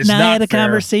for me. It is not fair. I had a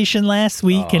conversation last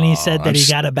week, and he said that he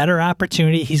got a better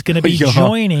opportunity. He's going to be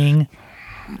joining.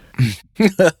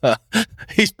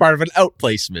 He's part of an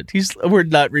outplacement. We're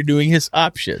not renewing his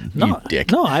option. No, you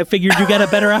dick. No, I figured you got a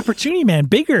better opportunity, man.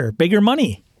 Bigger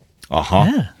money.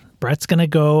 Yeah. Brett's going to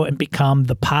go and become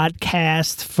the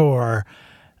podcast for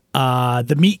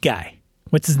the meat guy.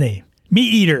 What's his name?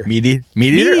 Meat Eater. Meat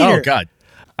Eater? Oh, God.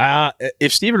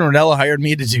 If Steven Ranella hired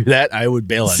me to do that, I would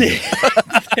bail on you.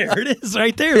 There it is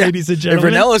right there, ladies and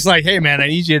gentlemen. If Ranella's like, hey, man, I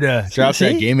need you to drop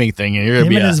that gaming thing. And you're going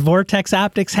to be his Vortex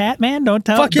Optics hat, man. Don't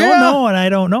know what I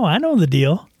don't know. I know the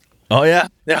deal. Oh, yeah.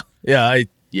 Yeah.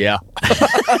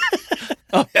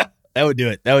 Oh, yeah. That would do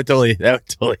it. That would totally.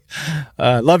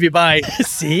 Love you. Bye.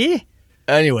 See?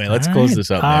 Anyway, let's close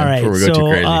this up, man, all right. before we go too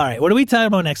crazy. All right. What are we talking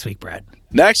about next week, Brad?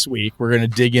 Next week, we're going to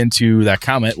dig into that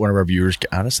comment one of our viewers,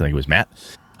 honestly, I think it was Matt,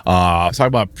 talking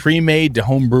about pre-made to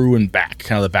homebrew and back,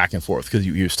 kind of the back and forth, because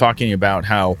he was talking about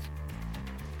how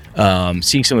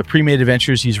seeing some of the pre-made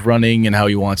adventures he's running and how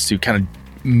he wants to kind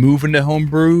of move into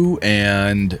homebrew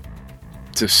and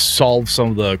to solve some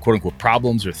of the quote-unquote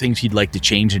problems or things he'd like to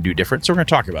change and do different. So we're going to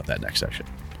talk about that next session.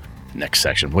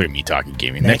 Look at me talking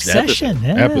gaming. Next session.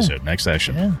 Next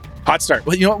session. Yeah. Hot start.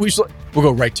 Well, you know what? We'll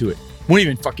go right to it. We won't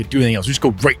even fucking do anything else. We just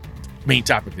go right main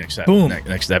topic next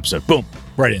episode. Boom.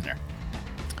 Right in there.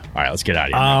 All right, let's get out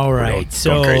of here. All right.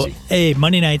 So, hey,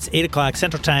 Monday nights, 8 o'clock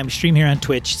Central Time. Stream here on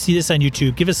Twitch. See this on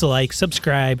YouTube. Give us a like.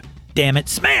 Subscribe. Damn it.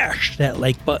 Smash that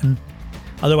like button.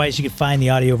 Otherwise, you can find the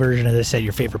audio version of this at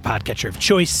your favorite podcatcher of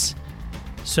choice.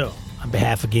 So, on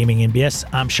behalf of Gaming NBS,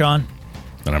 I'm Sean.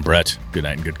 And I'm Brett. Good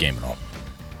night and good game and all.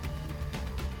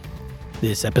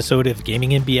 This episode of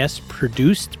Gaming NBS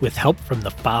produced with help from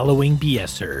the following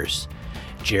BSers: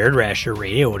 Jared Rasher,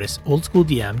 Ray Otis, Old School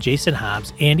DM, Jason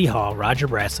Hobbs, Andy Hall, Roger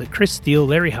Braslett, Chris Steele,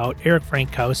 Larry Hout, Eric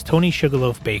Frankhouse, Tony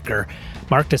Sugarloaf Baker,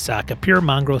 Mark Tasaka, Pure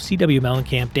Mongrel, CW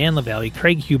Mellencamp, Dan LaValle,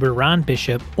 Craig Huber, Ron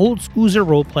Bishop, Old Scoozer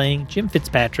Roleplaying, Jim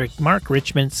Fitzpatrick, Mark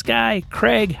Richmond, Sky,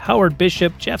 Craig, Howard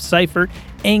Bishop, Jeff Seifert,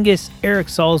 Angus, Eric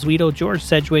Salzweedle, George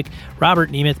Sedgwick, Robert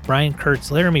Nemeth, Brian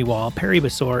Kurtz, Laramie Wall, Perry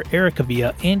Basor, Eric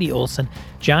Avia, Andy Olson,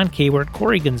 John Kayward,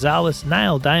 Corey Gonzalez,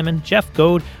 Niall Diamond, Jeff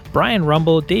Goad, Brian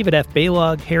Rumble, David F.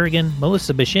 Baylog, Harrigan,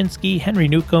 Melissa Bashinsky, Henry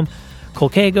Newcomb,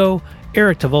 Colcago,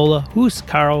 Eric Tavola, Hoos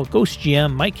Carl, Ghost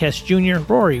GM, Mike Hess Jr.,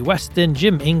 Rory Weston,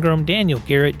 Jim Ingram, Daniel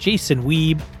Garrett, Jason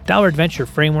Weeb, Dollar Adventure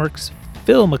Frameworks,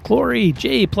 Phil McClory,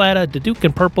 Jay Plata, The Duke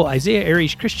and Purple, Isaiah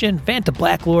Aries Christian, Vanta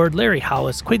Blacklord, Larry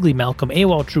Hollis, Quigley Malcolm,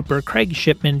 AWOL Trooper, Craig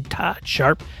Shipman, Todd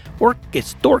Sharp,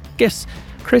 Orcus Dorcas,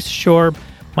 Chris Shorb,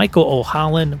 Michael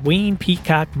O'Holland, Wayne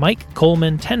Peacock, Mike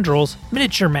Coleman, Tendrils,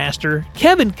 Miniature Master,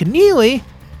 Kevin Keneally,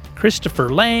 Christopher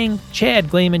Lang, Chad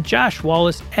Glayman, Josh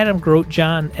Wallace, Adam Grote,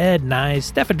 John, Ed Nyes,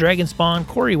 Stefan Dragonspawn,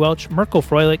 Corey Welch, Mirko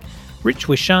Froelich, Rich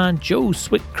Wishan, Joe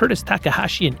Swick, Curtis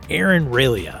Takahashi, and Aaron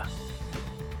Railia.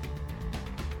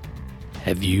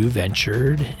 Have you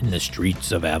ventured in the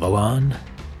streets of Avalon?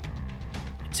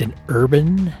 It's an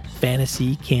urban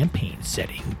fantasy campaign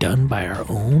setting done by our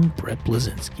own Brett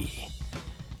Blazinski.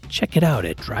 Check it out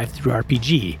at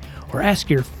DriveThruRPG or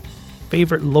ask your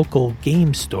favorite local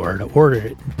game store to order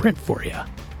it and print for you.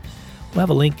 We'll have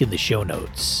a link in the show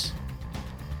notes.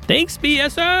 Thanks,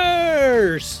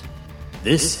 BSers!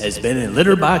 This has been a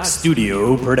Litterbox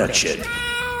Studio production.